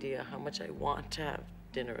no idea how much I want to have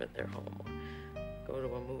dinner at their home or go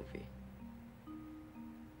to a movie.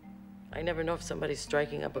 I never know if somebody's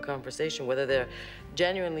striking up a conversation, whether they're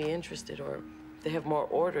genuinely interested or they have more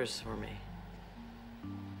orders for me.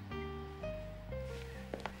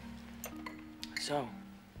 So,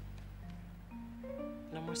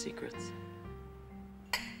 no more secrets.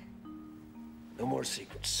 No more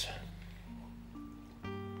secrets.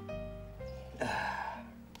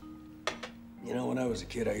 You know, when I was a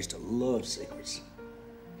kid, I used to love secrets.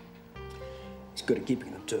 It's good at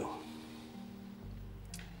keeping them, too.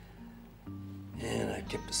 And I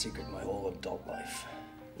kept a secret my whole adult life.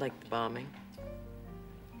 Like the bombing?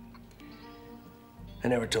 I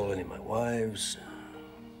never told any of my wives,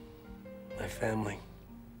 my family.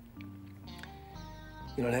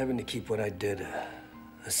 You know, having to keep what I did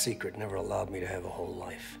a secret never allowed me to have a whole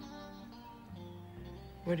life.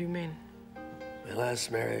 What do you mean? My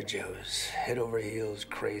last marriage, I was head over heels,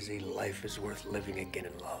 crazy. Life is worth living again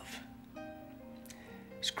in love.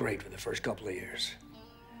 It's great for the first couple of years.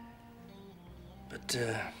 But,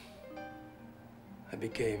 I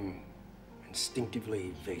became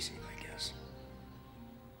instinctively evasive, I guess.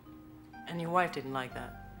 And your wife didn't like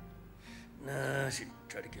that? Nah, she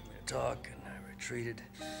tried to get me to talk, and I retreated.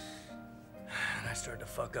 And I started to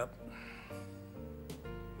fuck up.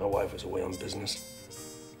 My wife was away on business.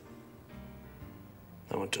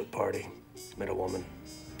 I went to a party, met a woman,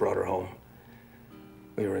 brought her home.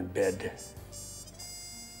 We were in bed.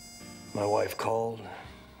 My wife called.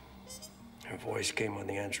 Her voice came on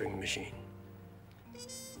the answering machine.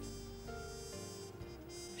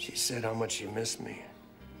 She said how much she missed me.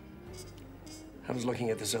 I was looking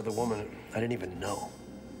at this other woman I didn't even know.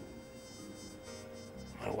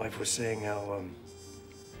 My wife was saying how,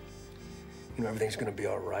 you know, everything's gonna be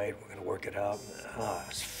all right, we're gonna work it out. Ah,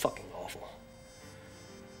 it's fucking awful.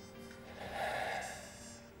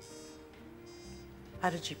 How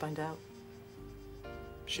did she find out?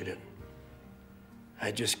 She didn't.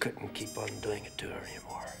 I just couldn't keep on doing it to her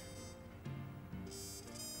anymore.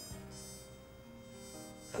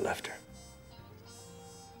 I left her.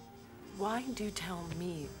 Why do you tell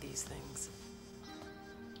me these things?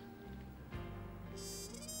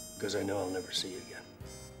 Because I know I'll never see you again.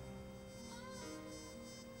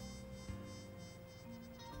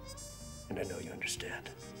 And I know you understand.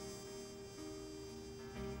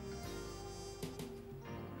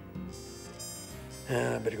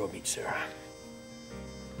 I better go meet Sarah.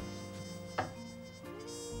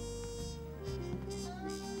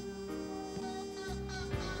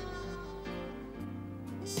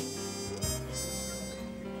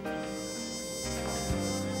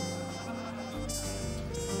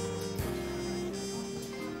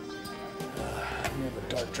 Can we have a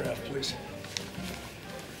dark draft, please?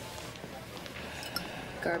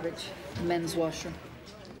 Garbage. Men's washer.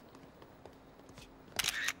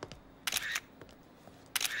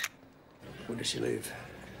 When does she leave?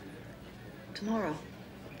 Tomorrow.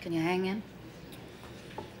 Can you hang in?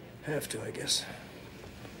 Have to, I guess.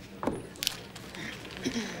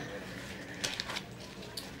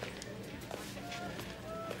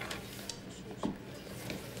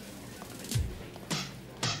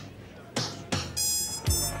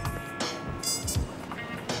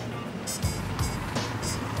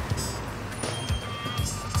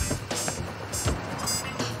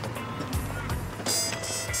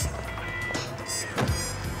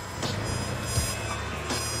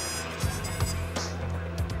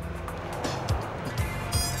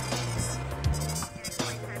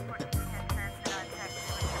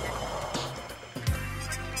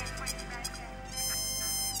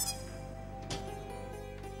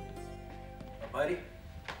 Armiti?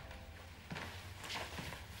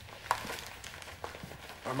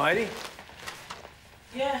 Armiti?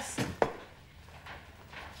 Yes. I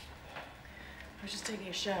was just taking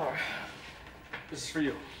a shower. This is for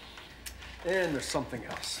you. And there's something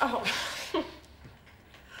else. Oh.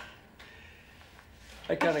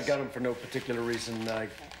 I kind of got him for no particular reason. I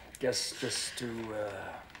guess just to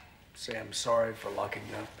say I'm sorry for locking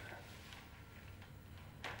you up.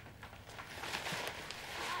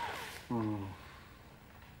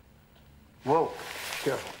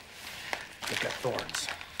 Careful. They've got thorns.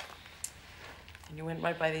 And you went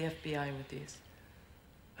right by the FBI with these?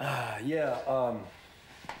 Yeah,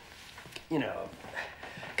 you know,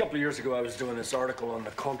 a couple of years ago, I was doing this article on the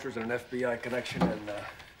Contras and an FBI connection, and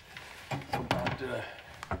for about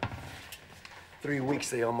 3 weeks,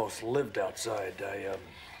 they almost lived outside. I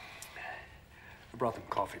brought them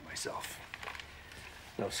coffee myself.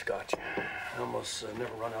 No scotch. I almost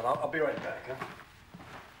never run out. I'll be right back, huh?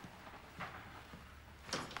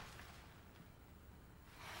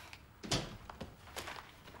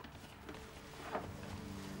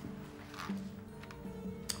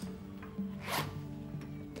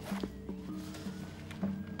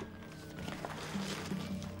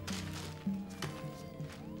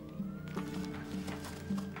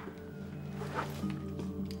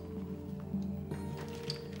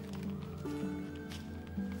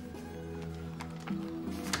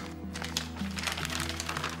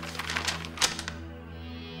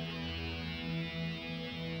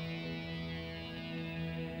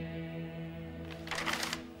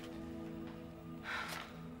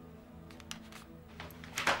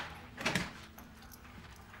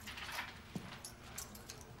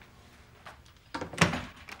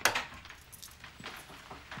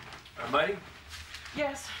 Armiti?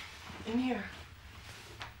 Yes, in here.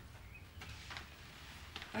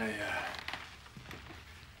 I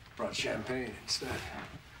brought champagne instead.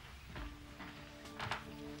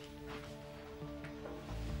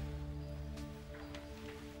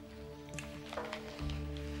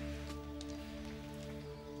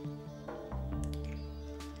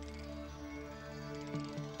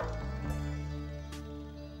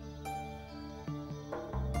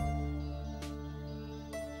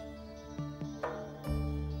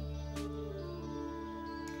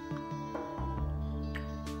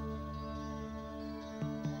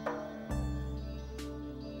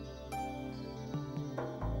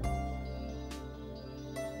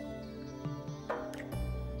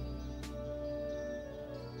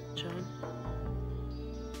 John?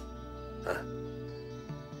 Huh?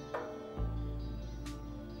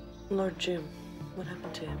 Lord Jim, what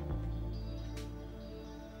happened to him?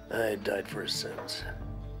 I died for his sins.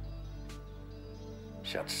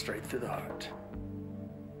 Shot straight through the heart.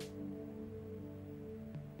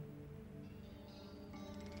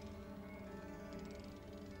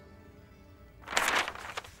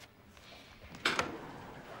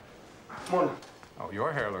 Morning. Oh,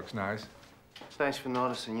 your hair looks nice. Thanks for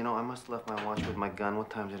noticing. You know, I must have left my watch with my gun. What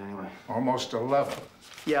time is it anyway? Almost 11.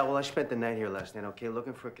 Yeah, well, I spent the night here last night, okay,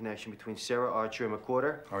 looking for a connection between Sarah Archer and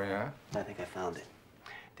McWhirter. Oh, yeah? I think I found it.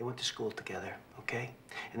 They went to school together, okay?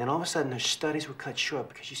 And then all of a sudden, their studies were cut short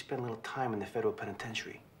because she spent a little time in the federal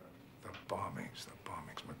penitentiary. The bombings.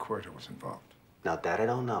 McWhirter was involved. Now, that I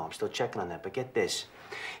don't know. I'm still checking on that. But get this.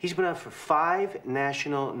 He's been up for 5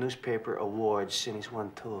 national newspaper awards, and he's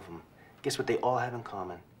won 2 of them. Guess what they all have in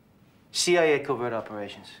common? CIA covert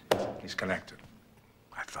operations. He's connected.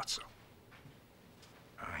 I thought so.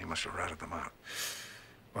 He must have ratted them out.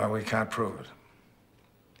 Well, we can't prove it.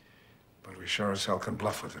 But we sure as hell can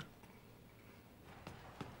bluff with it.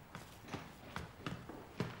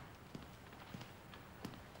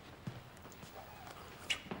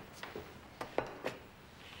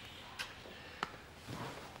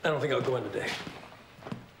 I don't think I'll go in today.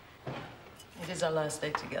 It is our last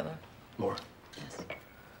day together. More. Yes.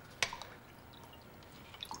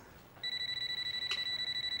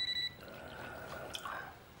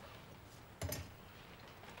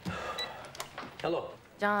 Hello.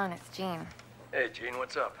 John, it's Jean. Hey, Jean,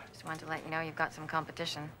 what's up? Just wanted to let you know you've got some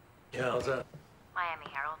competition. Yeah, how's that? Miami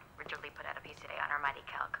Herald. Richard Lee put out a piece today on Armiti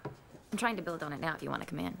Khalq. I'm trying to build on it now if you want to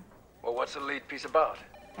come in. Well, what's the lead piece about?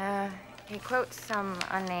 He quotes some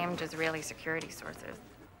unnamed Israeli security sources.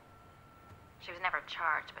 She was never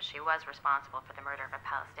charged, but she was responsible for the murder of a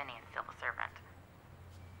Palestinian civil servant.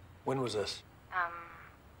 When was this?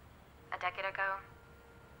 A decade ago.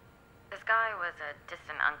 This guy was a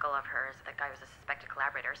distant uncle of hers. The guy was a suspected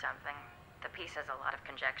collaborator or something. The piece has a lot of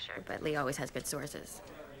conjecture, but Lee always has good sources.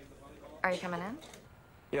 Are you coming in?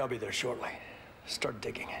 Yeah, I'll be there shortly. Start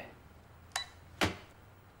digging.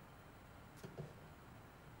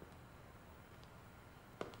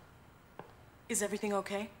 Is everything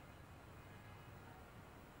okay?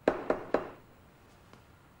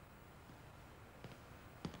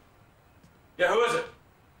 Yeah, who is it?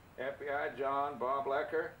 FBI, John, Bob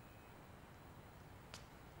Lecker.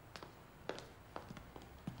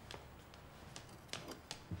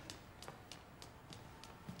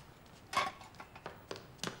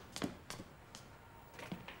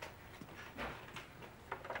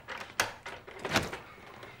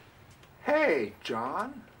 Hey,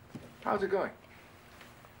 John. How's it going?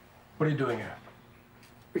 What are you doing here?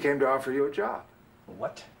 We came to offer you a job.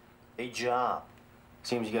 What? A job.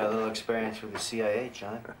 Seems you got a little experience with the CIA,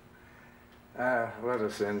 John. Let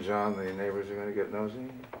us in, John. The neighbors are going to get nosy.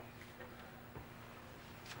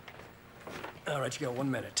 All right, you got 1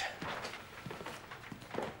 minute.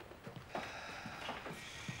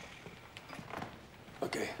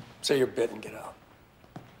 Okay, say your bit and get out.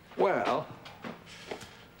 Well,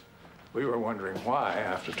 we were wondering why,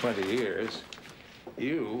 after 20 years,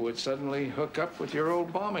 you would suddenly hook up with your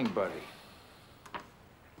old bombing buddy.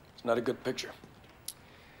 It's not a good picture.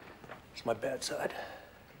 It's my bad side.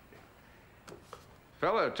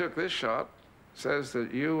 Fellow who took this shot says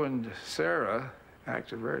that you and Sarah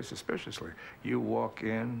acted very suspiciously. You walk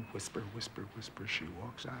in, whisper, whisper, whisper. She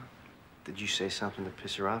walks out. Did you say something to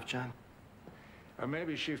piss her off, John? Or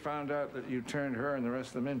maybe she found out that you turned her and the rest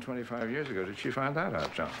of them in 25 years ago. Did she find that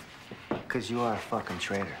out, John? Because you are a fucking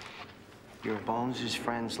traitor. You're Bones'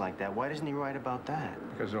 friends like that. Why doesn't he write about that?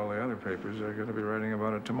 Because all the other papers are going to be writing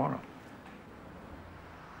about it tomorrow.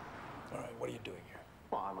 All right, what are you doing here?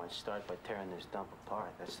 Well, I might start by tearing this dump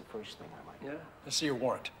apart. That's the first thing I might do. Yeah? Let's see your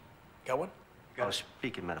warrant. Got one? Oh,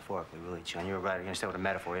 speaking metaphorically, really, John, you're right. You understand what a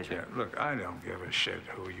metaphor is, right? Yeah, look, I don't give a shit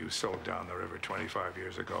who you sold down the river 25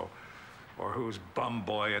 years ago or whose bum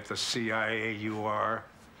boy at the CIA you are.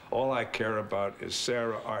 All I care about is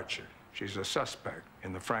Sarah Archer. She's a suspect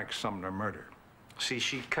in the Frank Sumner murder. See,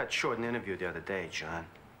 she cut short an interview the other day, John.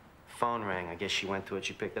 Phone rang. I guess she went to it.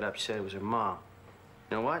 She picked it up. She said it was her mom.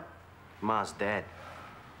 You know what? Ma's dead.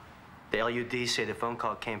 The LUD say the phone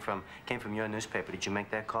call came from your newspaper. Did you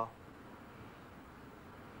make that call?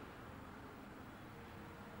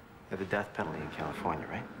 They have the death penalty in California,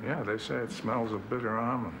 right? Yeah, they say it smells of bitter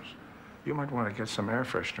almonds. You might want to get some air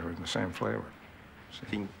freshener in the same flavor.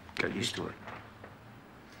 See, get used to it.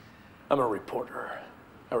 I'm a reporter.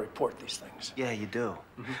 I report these things. Yeah, you do.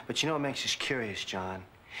 But you know what makes us curious, John?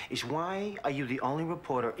 Is why are you the only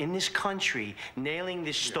reporter in this country nailing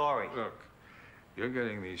this story? Look, you're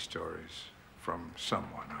getting these stories from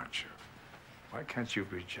someone, aren't you? Why can't you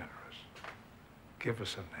be generous? Give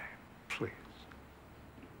us a name, please.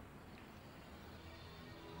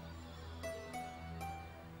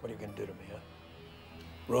 What are you gonna do to me, huh?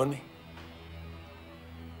 Ruin me?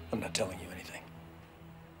 I'm not telling you anything.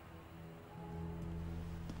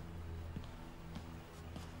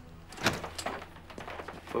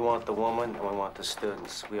 We want the woman and we want the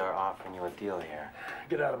students. We are offering you a deal here.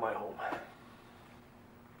 Get out of my home.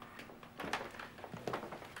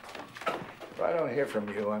 If I don't hear from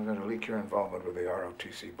you, I'm going to leak your involvement with the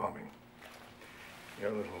ROTC bombing.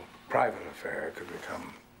 Your little private affair could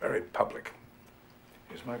become very public.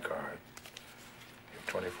 Here's my card. You have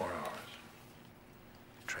 24 hours.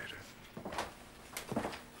 Traitor.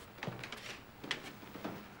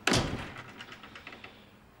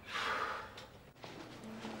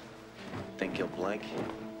 Think he'll blink?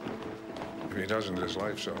 If he doesn't, his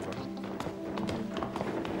life's over.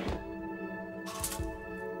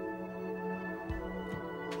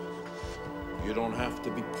 You don't have to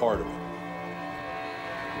be part of it.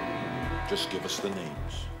 Just give us the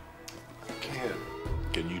names. I can't.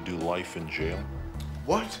 Can you do life in jail?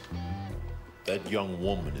 What? That young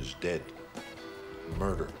woman is dead.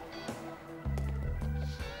 Murder.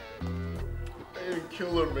 I didn't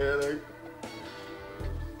kill her, man.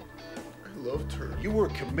 I loved her. You were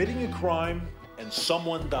committing a crime and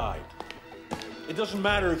someone died. It doesn't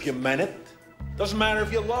matter if you meant it. Doesn't matter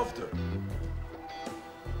if you loved her.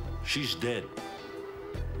 She's dead.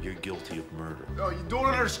 You're guilty of murder. No, you don't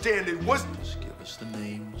understand. It wasn't. Just give us the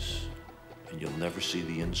names, and you'll never see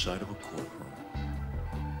the inside of a courtroom.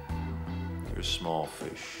 You're a small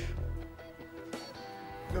fish.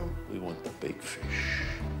 No. We want the big fish.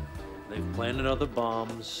 They've planted other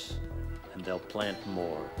bombs, and they'll plant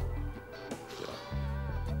more.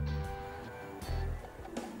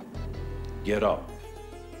 Get up.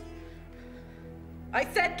 I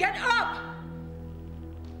said get up!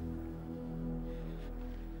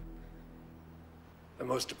 The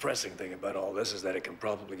most depressing thing about all this is that it can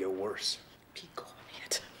probably get worse. Be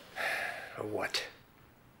quiet. Or what?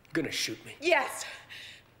 You gonna shoot me? Yes!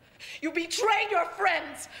 You betrayed your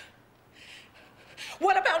friends!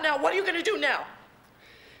 What about now? What are you gonna do now?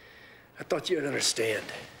 I thought you'd understand.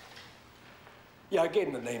 Yeah, I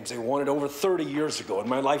gave them the names they wanted over 30 years ago, and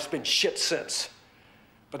my life's been shit since.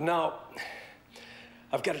 But now,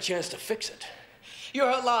 I've got a chance to fix it. You're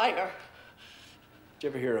a liar. Did you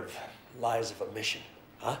ever hear of lies of omission,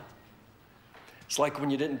 huh? It's like when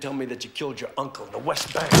you didn't tell me that you killed your uncle in the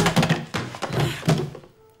West Bank.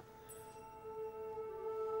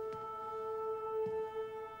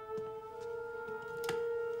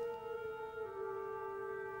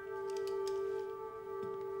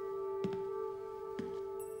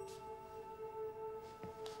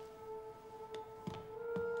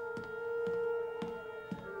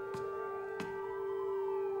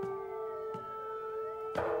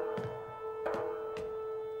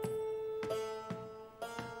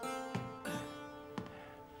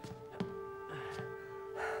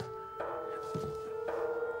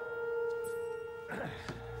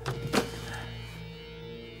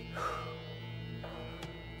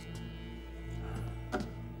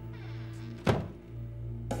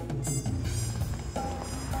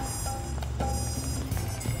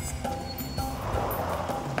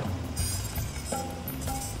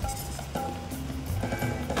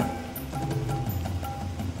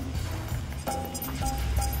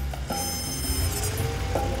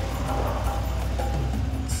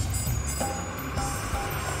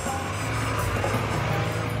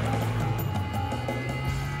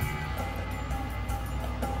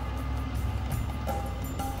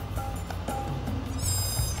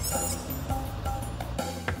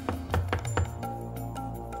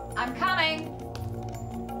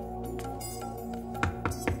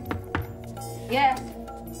 Yes.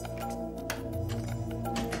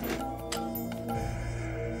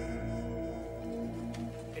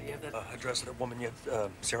 Hey, do you have that address of that woman yet,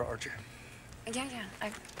 Sarah Archer? Yeah,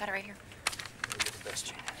 I've got it right here. You're the best,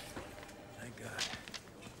 Gene. Thank God.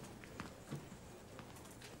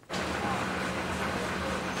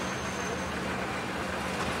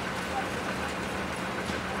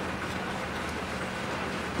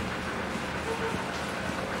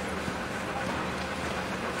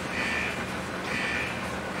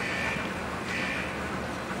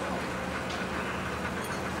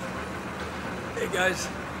 Hey, guys.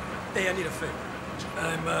 Hey, I need a favor.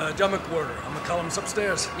 I'm John McWhirter. I'm the columnist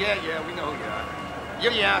upstairs. Yeah, we know who you are.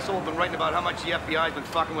 You're the asshole who's been writing about how much the FBI's been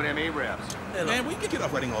fucking with them Arabs. Hey, Man, we can get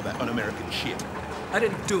off writing all that un-American shit. I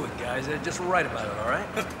didn't do it, guys. I just write about it, all right?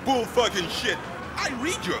 That's bull fucking shit. I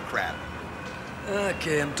read your crap.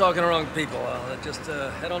 Okay, I'm talking to wrong people. I'll just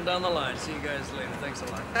head on down the line. See you guys later. Thanks a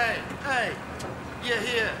lot. Hey, you're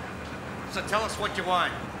here. So tell us what you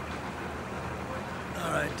want.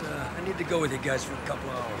 All right, I need to go with you guys for a couple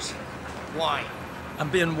of hours. Why? I'm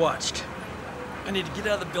being watched. I need to get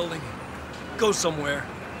out of the building, go somewhere,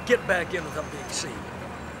 get back in without being seen.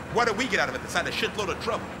 Why don't we get out of it inside a shitload of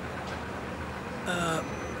trouble?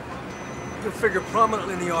 You'll figure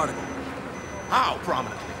prominently in the article. How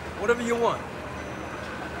prominently? Whatever you want.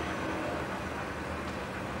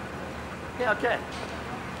 Yeah, okay.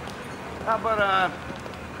 How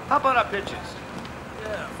about our pictures?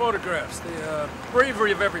 Yeah, photographs, the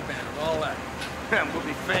bravery of every man and all that. We'll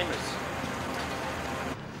be famous.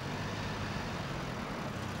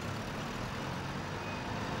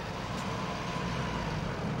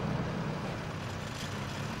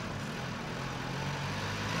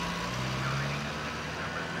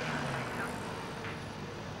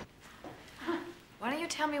 Why don't you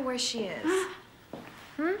tell me where she is?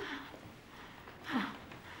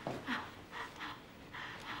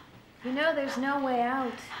 You know there's no way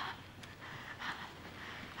out.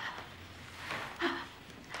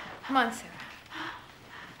 Come on, Sarah.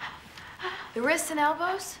 The wrists and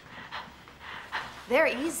elbows, they're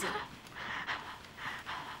easy.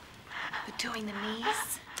 But doing the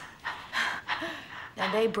knees,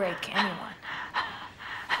 now they break anyone.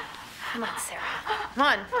 Come on, Sarah. Come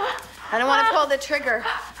on. I don't want to pull the trigger.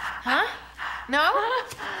 Huh? No?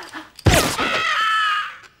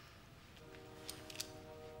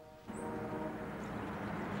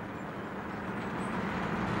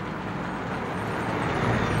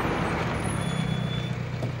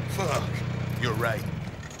 Fuck. You're right.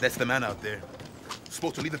 That's the man out there.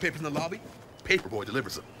 Supposed to leave the papers in the lobby? Paperboy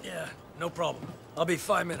delivers them. Yeah, no problem. I'll be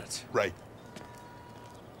 5 minutes. Right.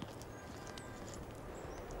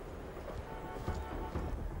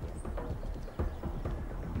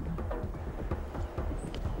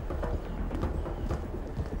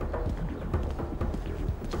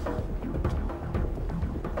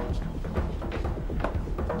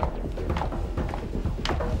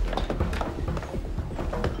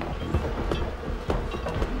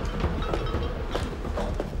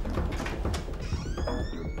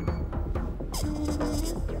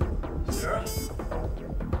 Sarah?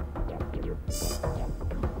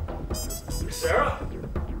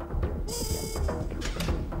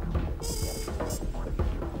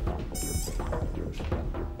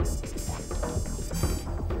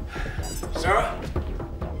 Sarah?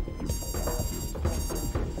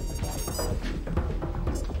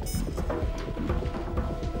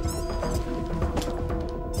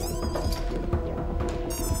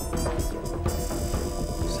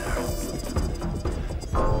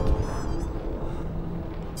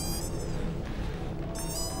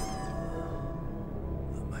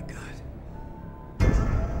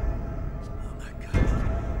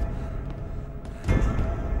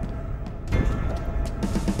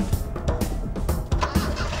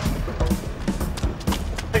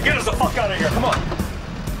 Get us the fuck out of here, come on!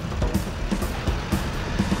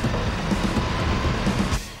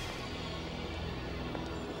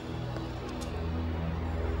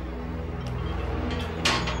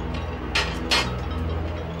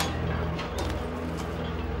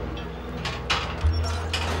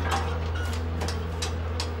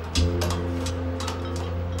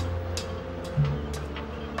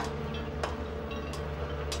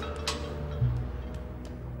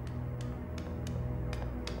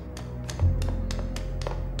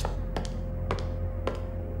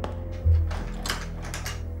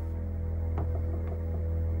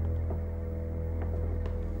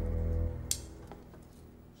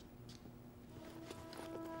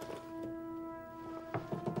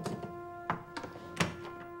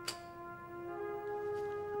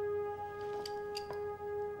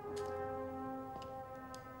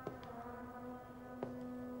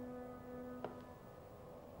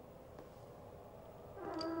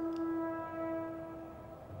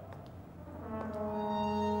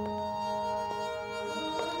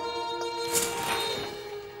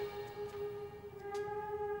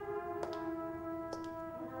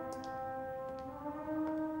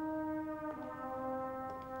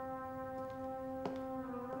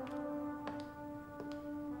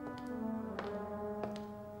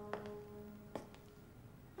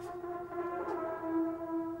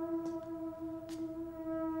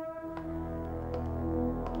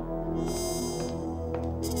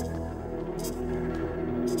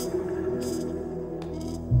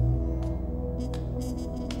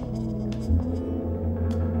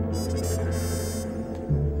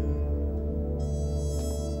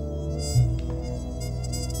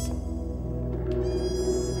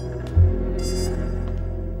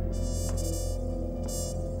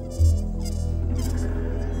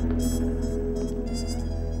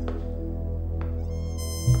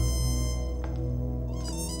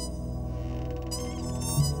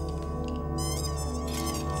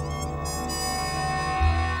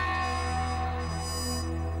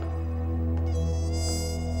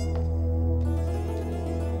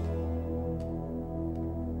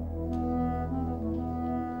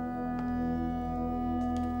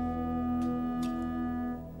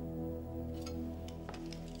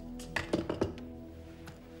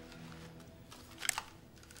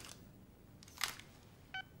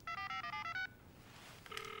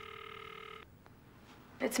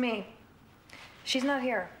 It's me. She's not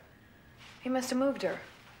here. He must have moved her.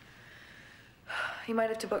 He might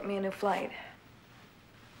have to book me a new flight.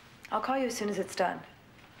 I'll call you as soon as it's done.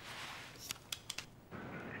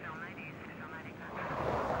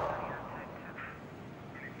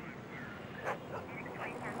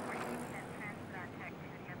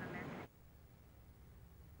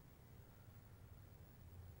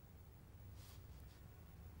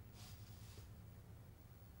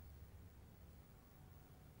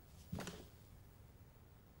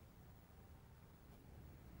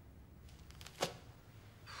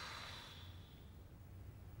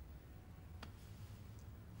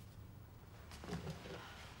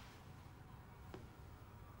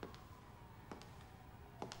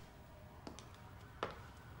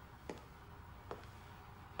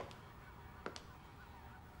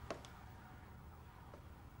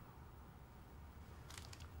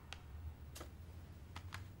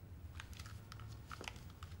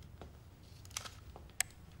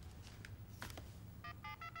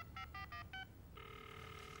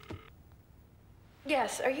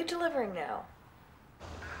 Yes, are you delivering now?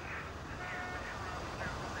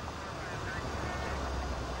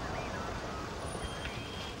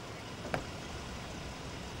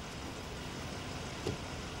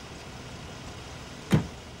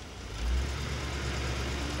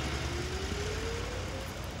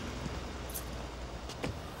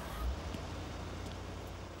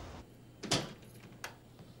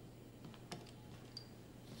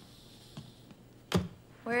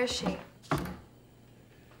 Where is she?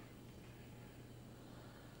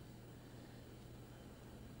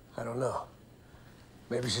 I don't know.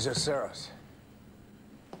 Maybe she's at Sarah's.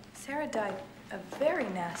 Sarah died a very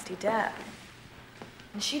nasty death.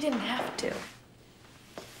 And she didn't have to.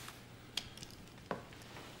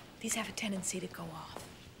 These have a tendency to go off.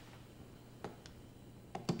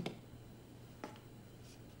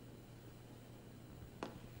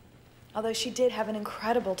 Although she did have an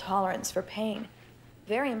incredible tolerance for pain.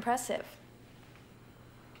 Very impressive.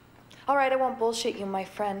 All right, I won't bullshit you, my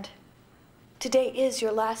friend. Today is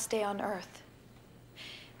your last day on Earth.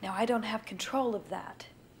 Now, I don't have control of that.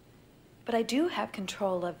 But I do have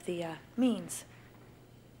control of the means.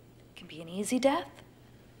 It can be an easy death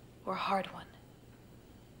or a hard one.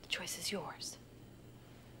 The choice is yours.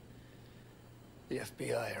 The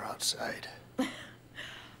FBI are outside. Well,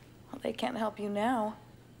 they can't help you now.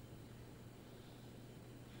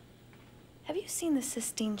 Have you seen the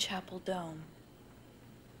Sistine Chapel dome?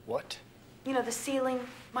 What? You know, the ceiling,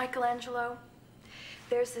 Michelangelo?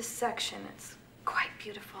 There's this section, it's quite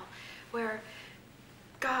beautiful, where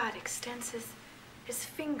God extends his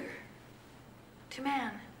finger to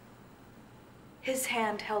man. His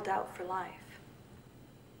hand held out for life.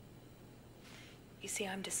 You see,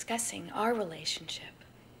 I'm discussing our relationship.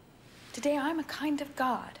 Today, I'm a kind of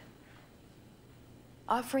God,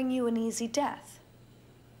 offering you an easy death.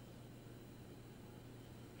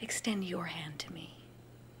 Extend your hand to me.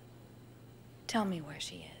 Tell me where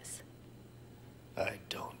she is. I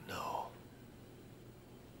don't know.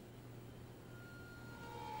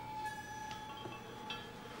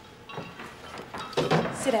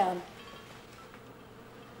 Sit down.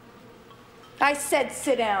 I said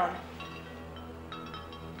sit down.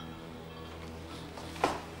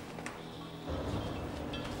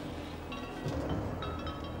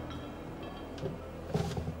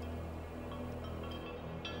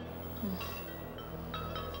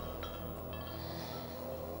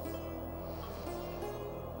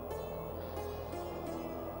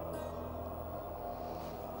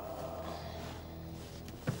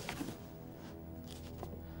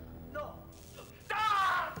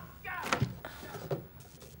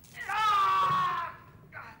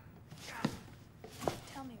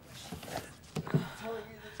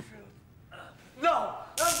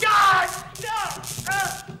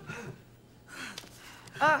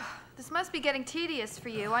 Must be getting tedious for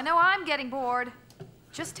you. I know I'm getting bored.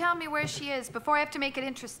 Just tell me where she is before I have to make it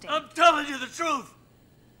interesting. I'm telling you the truth.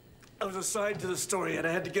 I was assigned to the story and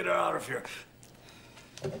I had to get her out of here.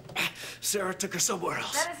 Sarah took her somewhere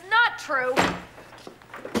else. That is not true.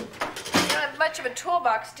 You don't have much of a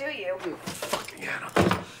toolbox, do you? You fucking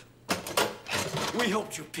animal. We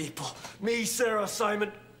helped you people. Me, Sarah,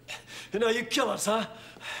 Simon. And now you kill us, huh?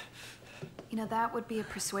 You know, that would be a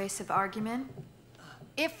persuasive argument.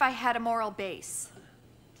 If I had a moral base.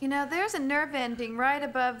 You know, there's a nerve ending right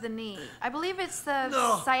above the knee. I believe it's the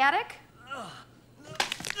sciatic. Come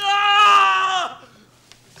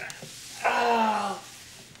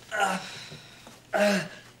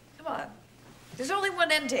on. There's only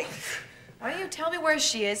one ending. Why don't you tell me where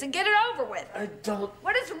she is and get it over with? I don't.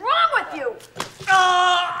 What is wrong with you?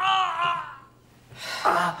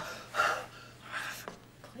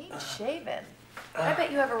 Clean shaven. I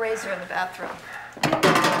bet you have a razor in the bathroom.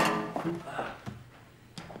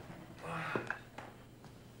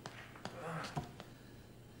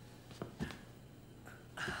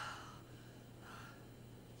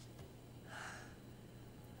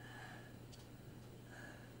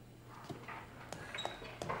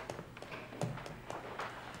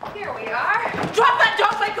 Here we are. Drop that!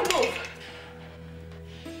 Don't make a move!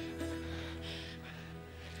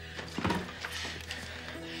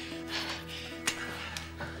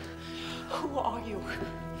 Who are you?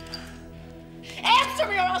 Answer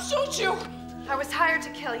me or I'll shoot you! I was hired to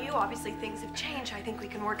kill you. Obviously, things have changed. I think we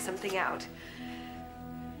can work something out.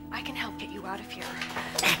 I can help get you out of here.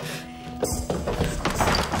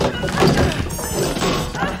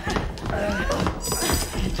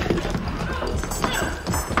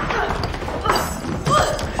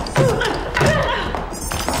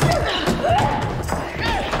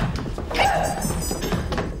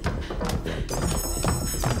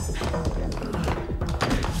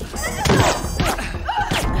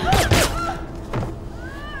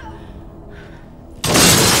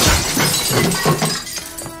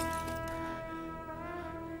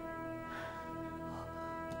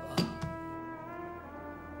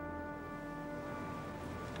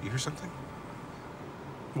 You hear something?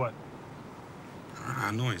 What?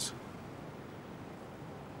 Noise.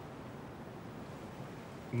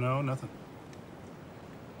 No, nothing.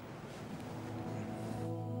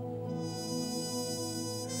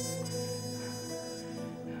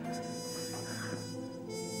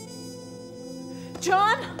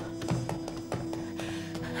 John?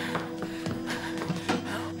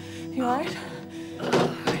 You all right?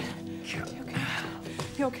 You okay?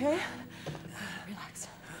 You okay? Relax.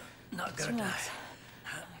 Not Just gonna relax. die.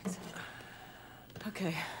 Relax.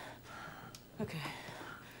 Okay. Okay.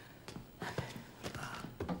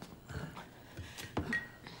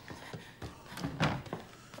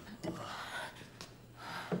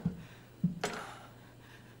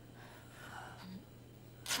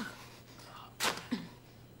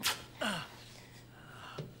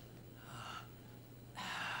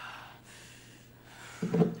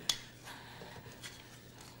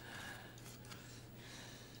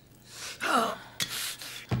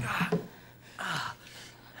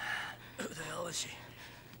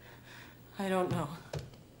 I don't know.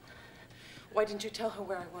 Why didn't you tell her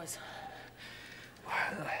where I was?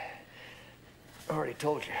 I already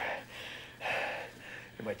told you.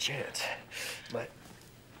 You're my chance. My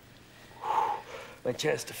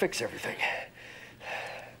chance to fix everything.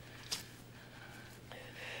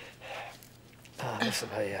 Listen,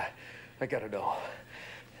 I gotta know.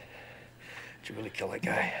 Did you really kill that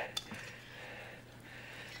guy?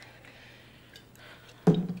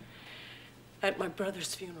 At my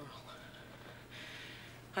brother's funeral,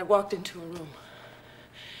 I walked into a room,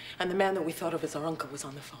 and the man that we thought of as our uncle was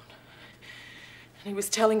on the phone. And he was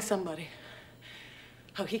telling somebody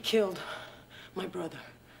how he killed my brother.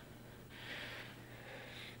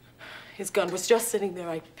 His gun was just sitting there.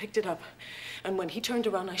 I picked it up, and when he turned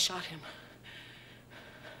around, I shot him.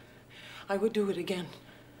 I would do it again.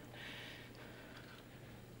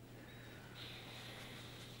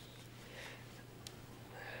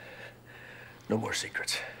 No more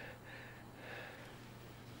secrets.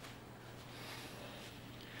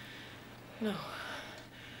 No.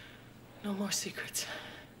 No more secrets.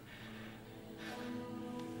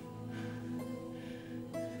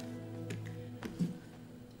 I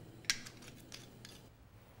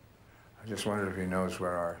just wondered if he knows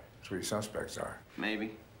where our 3 suspects are.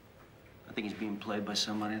 Maybe. I think he's being played by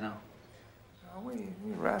somebody, though. Oh, we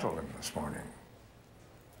rattled him this morning.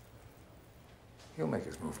 He'll make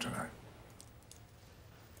his move tonight.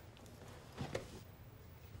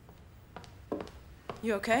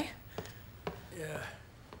 You okay? Yeah.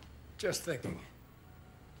 Just thinking.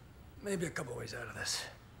 Maybe a couple ways out of this.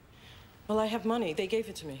 Well, I have money. They gave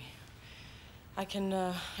it to me. I can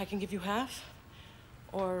give you half,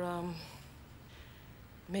 or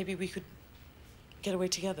maybe we could get away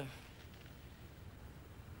together.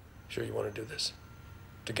 Sure you want to do this?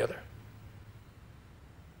 Together?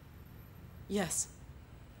 Yes.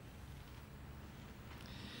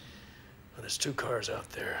 Well, there's 2 cars out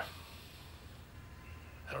there.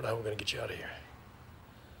 I don't know how we're gonna get you out of here.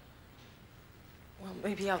 Well,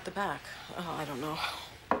 maybe out the back. Oh, I don't know.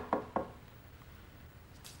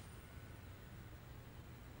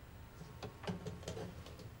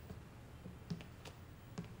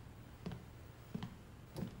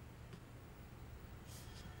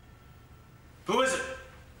 Who is it?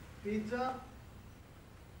 Pizza?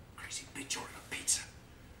 Crazy bitch ordered a pizza.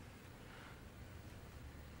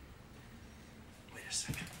 Wait a second.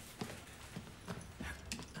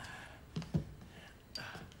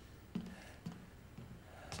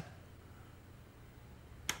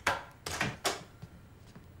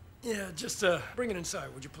 Yeah, just bring it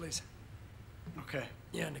inside, would you please? Okay.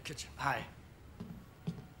 Yeah, in the kitchen. Hi.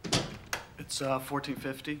 It's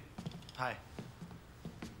 1450. Hi.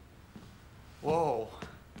 Whoa.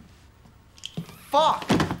 Fuck!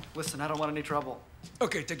 Listen, I don't want any trouble.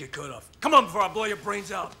 Okay, take your coat off. Come on before I blow your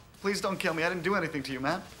brains out. Please don't kill me. I didn't do anything to you,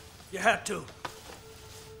 man. You had to.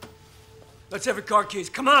 Let's have your car keys.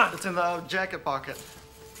 Come on! It's in the jacket pocket.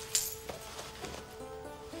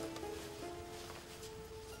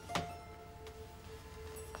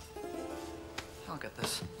 I'll get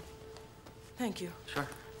this. Thank you. Sure.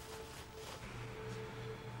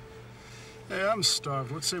 Hey, I'm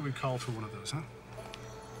starved. Let's say we call for one of those, huh?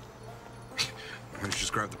 Why don't you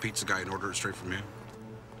just grab the pizza guy and order it straight from him?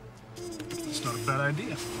 It's not a bad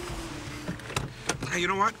idea. Hey, you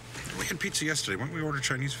know what? We had pizza yesterday. Why don't we order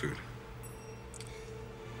Chinese food?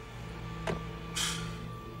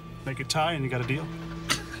 Make a tie and you got a deal.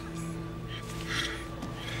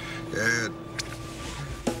 Yeah.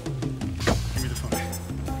 Give me the phone.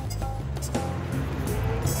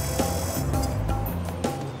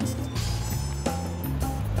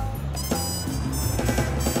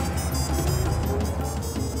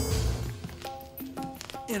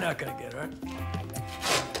 You're not gonna get hurt.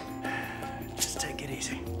 Just take it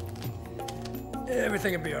easy.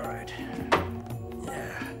 Everything will be all right.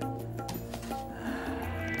 Yeah.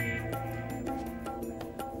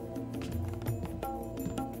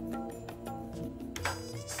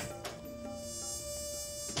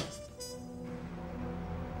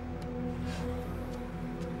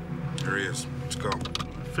 There he is. Let's go.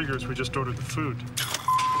 Figures we just ordered the food.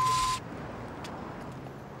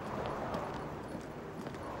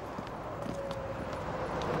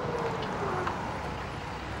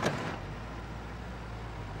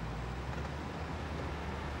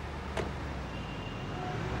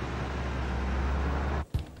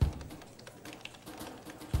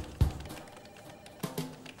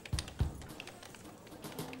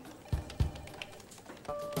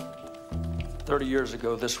 30 years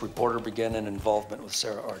ago, this reporter began an involvement with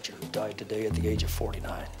Sarah Archer, who died today at the age of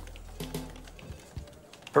 49.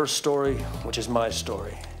 Her story, which is my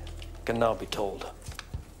story, can now be told.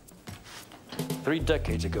 3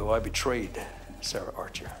 decades ago, I betrayed Sarah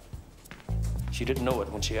Archer. She didn't know it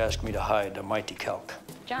when she asked me to hide Armiti Khalq.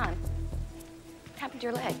 John, what happened to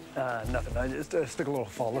your leg? Nothing. I just stuck a little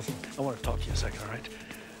fall. Listen, I want to talk to you a second, all right?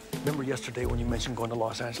 Remember yesterday when you mentioned going to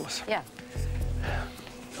Los Angeles? Yeah.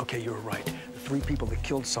 Okay, you were right. The 3 people that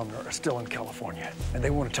killed Sumner are still in California, and they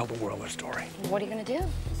want to tell the world their story. What are you going to do?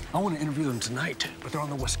 I want to interview them tonight, but they're on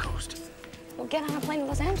the West Coast. Well, get on a plane to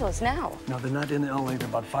Los Angeles now. No, they're not in L.A. They're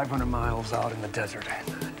about 500 miles out in the desert.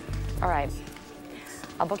 All right.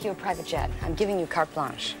 I'll book you a private jet. I'm giving you carte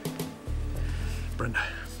blanche. Brenda,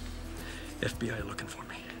 FBI are looking for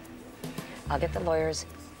me. I'll get the lawyers.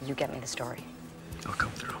 You get me the story. I'll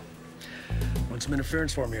come through. Want some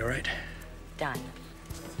interference for me, all right? Done.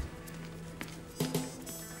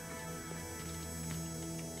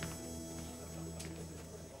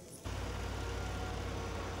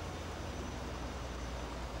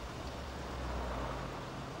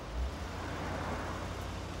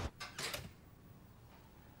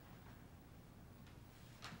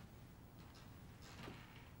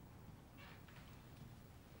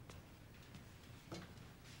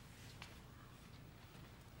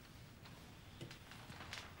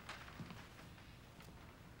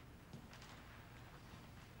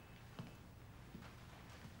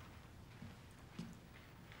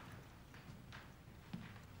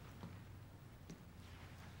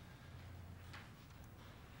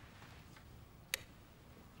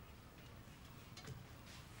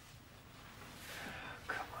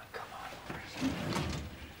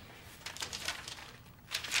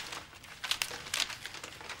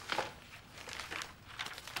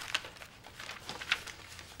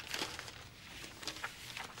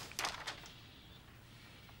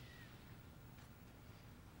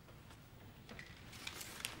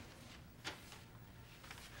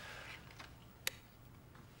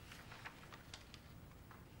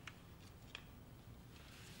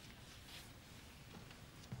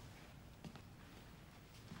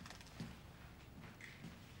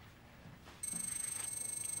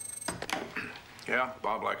 Yeah,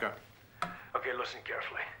 Bob Leica. Okay, listen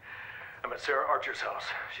carefully. I'm at Sarah Archer's house.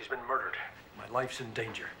 She's been murdered. My life's in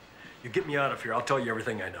danger. You get me out of here, I'll tell you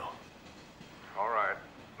everything I know. All right.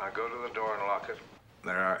 Now go to the door and lock it.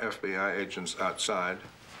 There are FBI agents outside.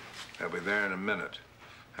 They'll be there in a minute.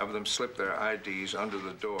 Have them slip their IDs under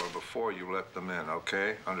the door before you let them in,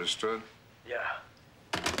 okay? Understood? Yeah.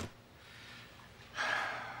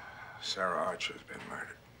 Sarah Archer's been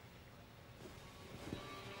murdered.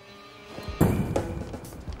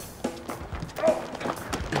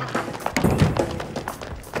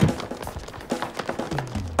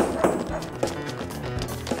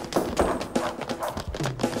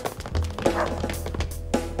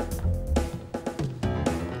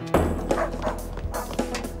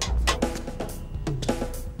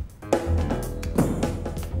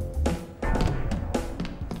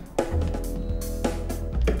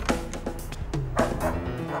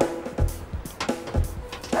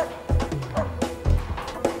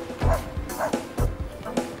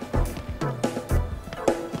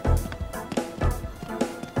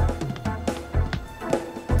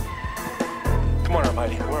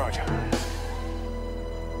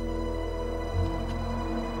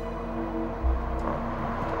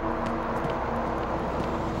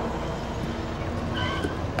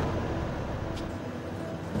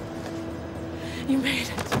 You made it.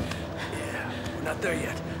 Yeah, we're not there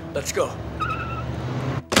yet. Let's go.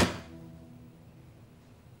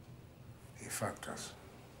 He fucked us.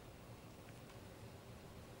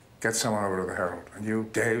 Get someone over to the Herald. And you,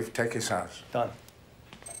 Dave, take his house. Done.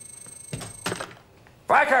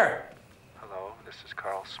 Blacker! Hello, this is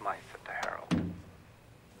Carl Smythe at the Herald.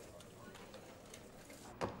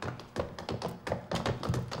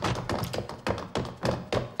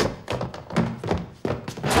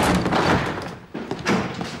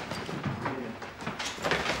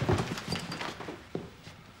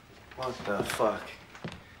 What the fuck?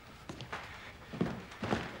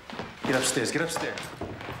 Get upstairs, get upstairs.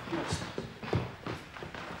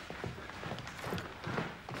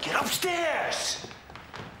 Get upstairs!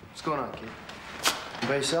 What's going on, kid? You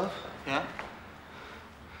by yourself? Yeah?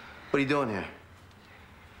 What are you doing here?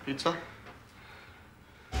 Pizza?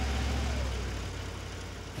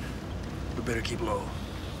 We better keep low.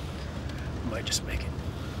 We might just make it.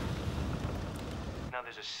 Now,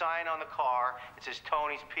 there's a sign on the car. It says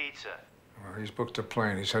Tony's Pizza. Well, he's booked a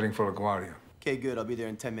plane. He's heading for LaGuardia. Okay, good. I'll be there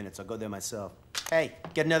in 10 minutes. I'll go there myself. Hey,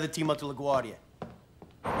 get another team up to LaGuardia.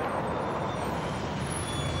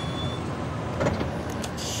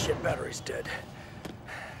 Shit, battery's dead.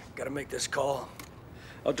 Gotta make this call.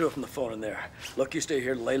 I'll do it from the phone in there. Look, you stay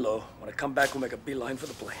here, lay low. When I come back, we'll make a beeline for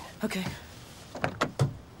the plane. Okay.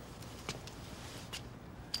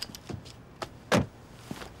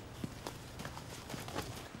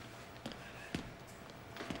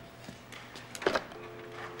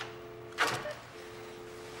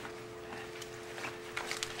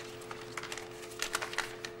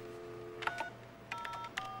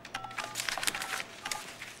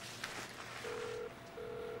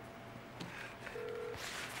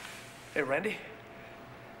 Hey, Randy?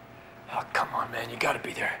 Oh, come on, man. You gotta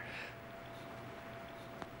be there.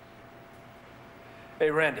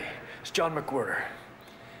 Hey, Randy. It's John McWhirter.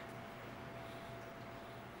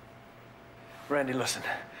 Randy, listen.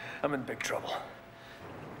 I'm in big trouble.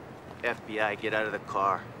 FBI, get out of the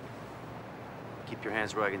car. Keep your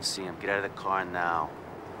hands where I can see them. Get out of the car now.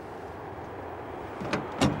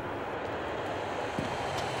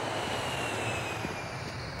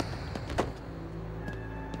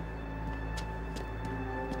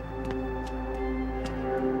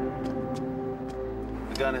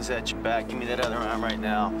 The gun is at your back. Give me that other arm right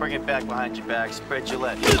now. Bring it back behind your back. Spread your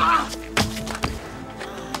legs.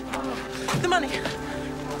 The money.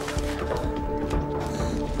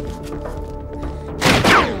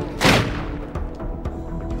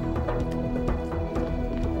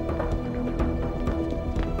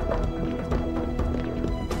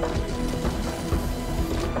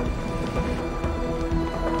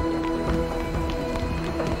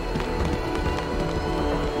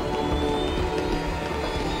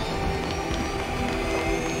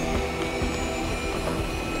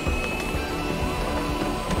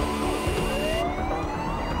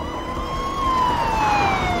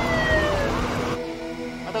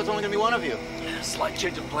 There's only gonna be one of you. Slight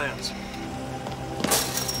change of plans.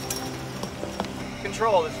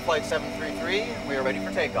 Control, this is flight 733. We are ready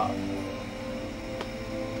for takeoff.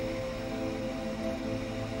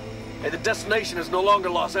 Hey, the destination is no longer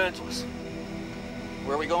Los Angeles.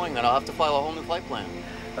 Where are we going then? I'll have to file a whole new flight plan.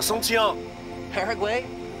 Asuncion. Paraguay?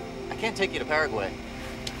 I can't take you to Paraguay.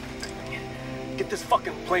 Get this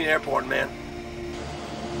fucking plane airborne, man.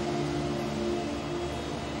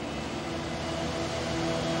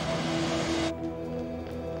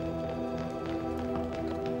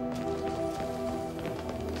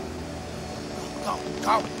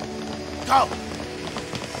 Go! Go!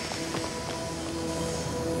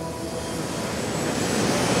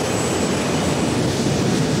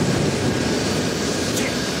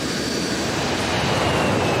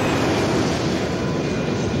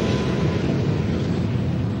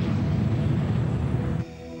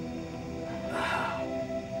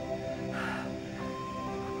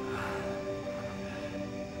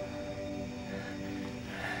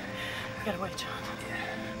 Get away, John.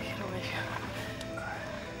 Get away.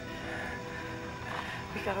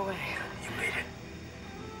 We got away. You made it.